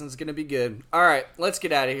Addison's going to be good. All right, let's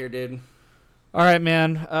get out of here, dude. All right,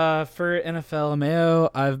 man. For NFL Mayo,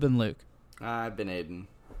 I've been Luke. I've been Aiden.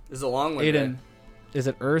 This is a long one. Aiden, is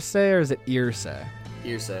it Irsay or is it Irsay?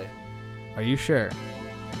 Irsay. Are you sure?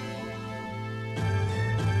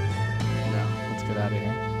 No. Let's get out of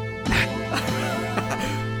here.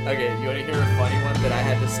 Okay, you want to hear a funny one that I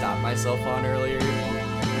had to stop myself on earlier?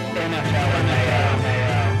 NFL Mayo.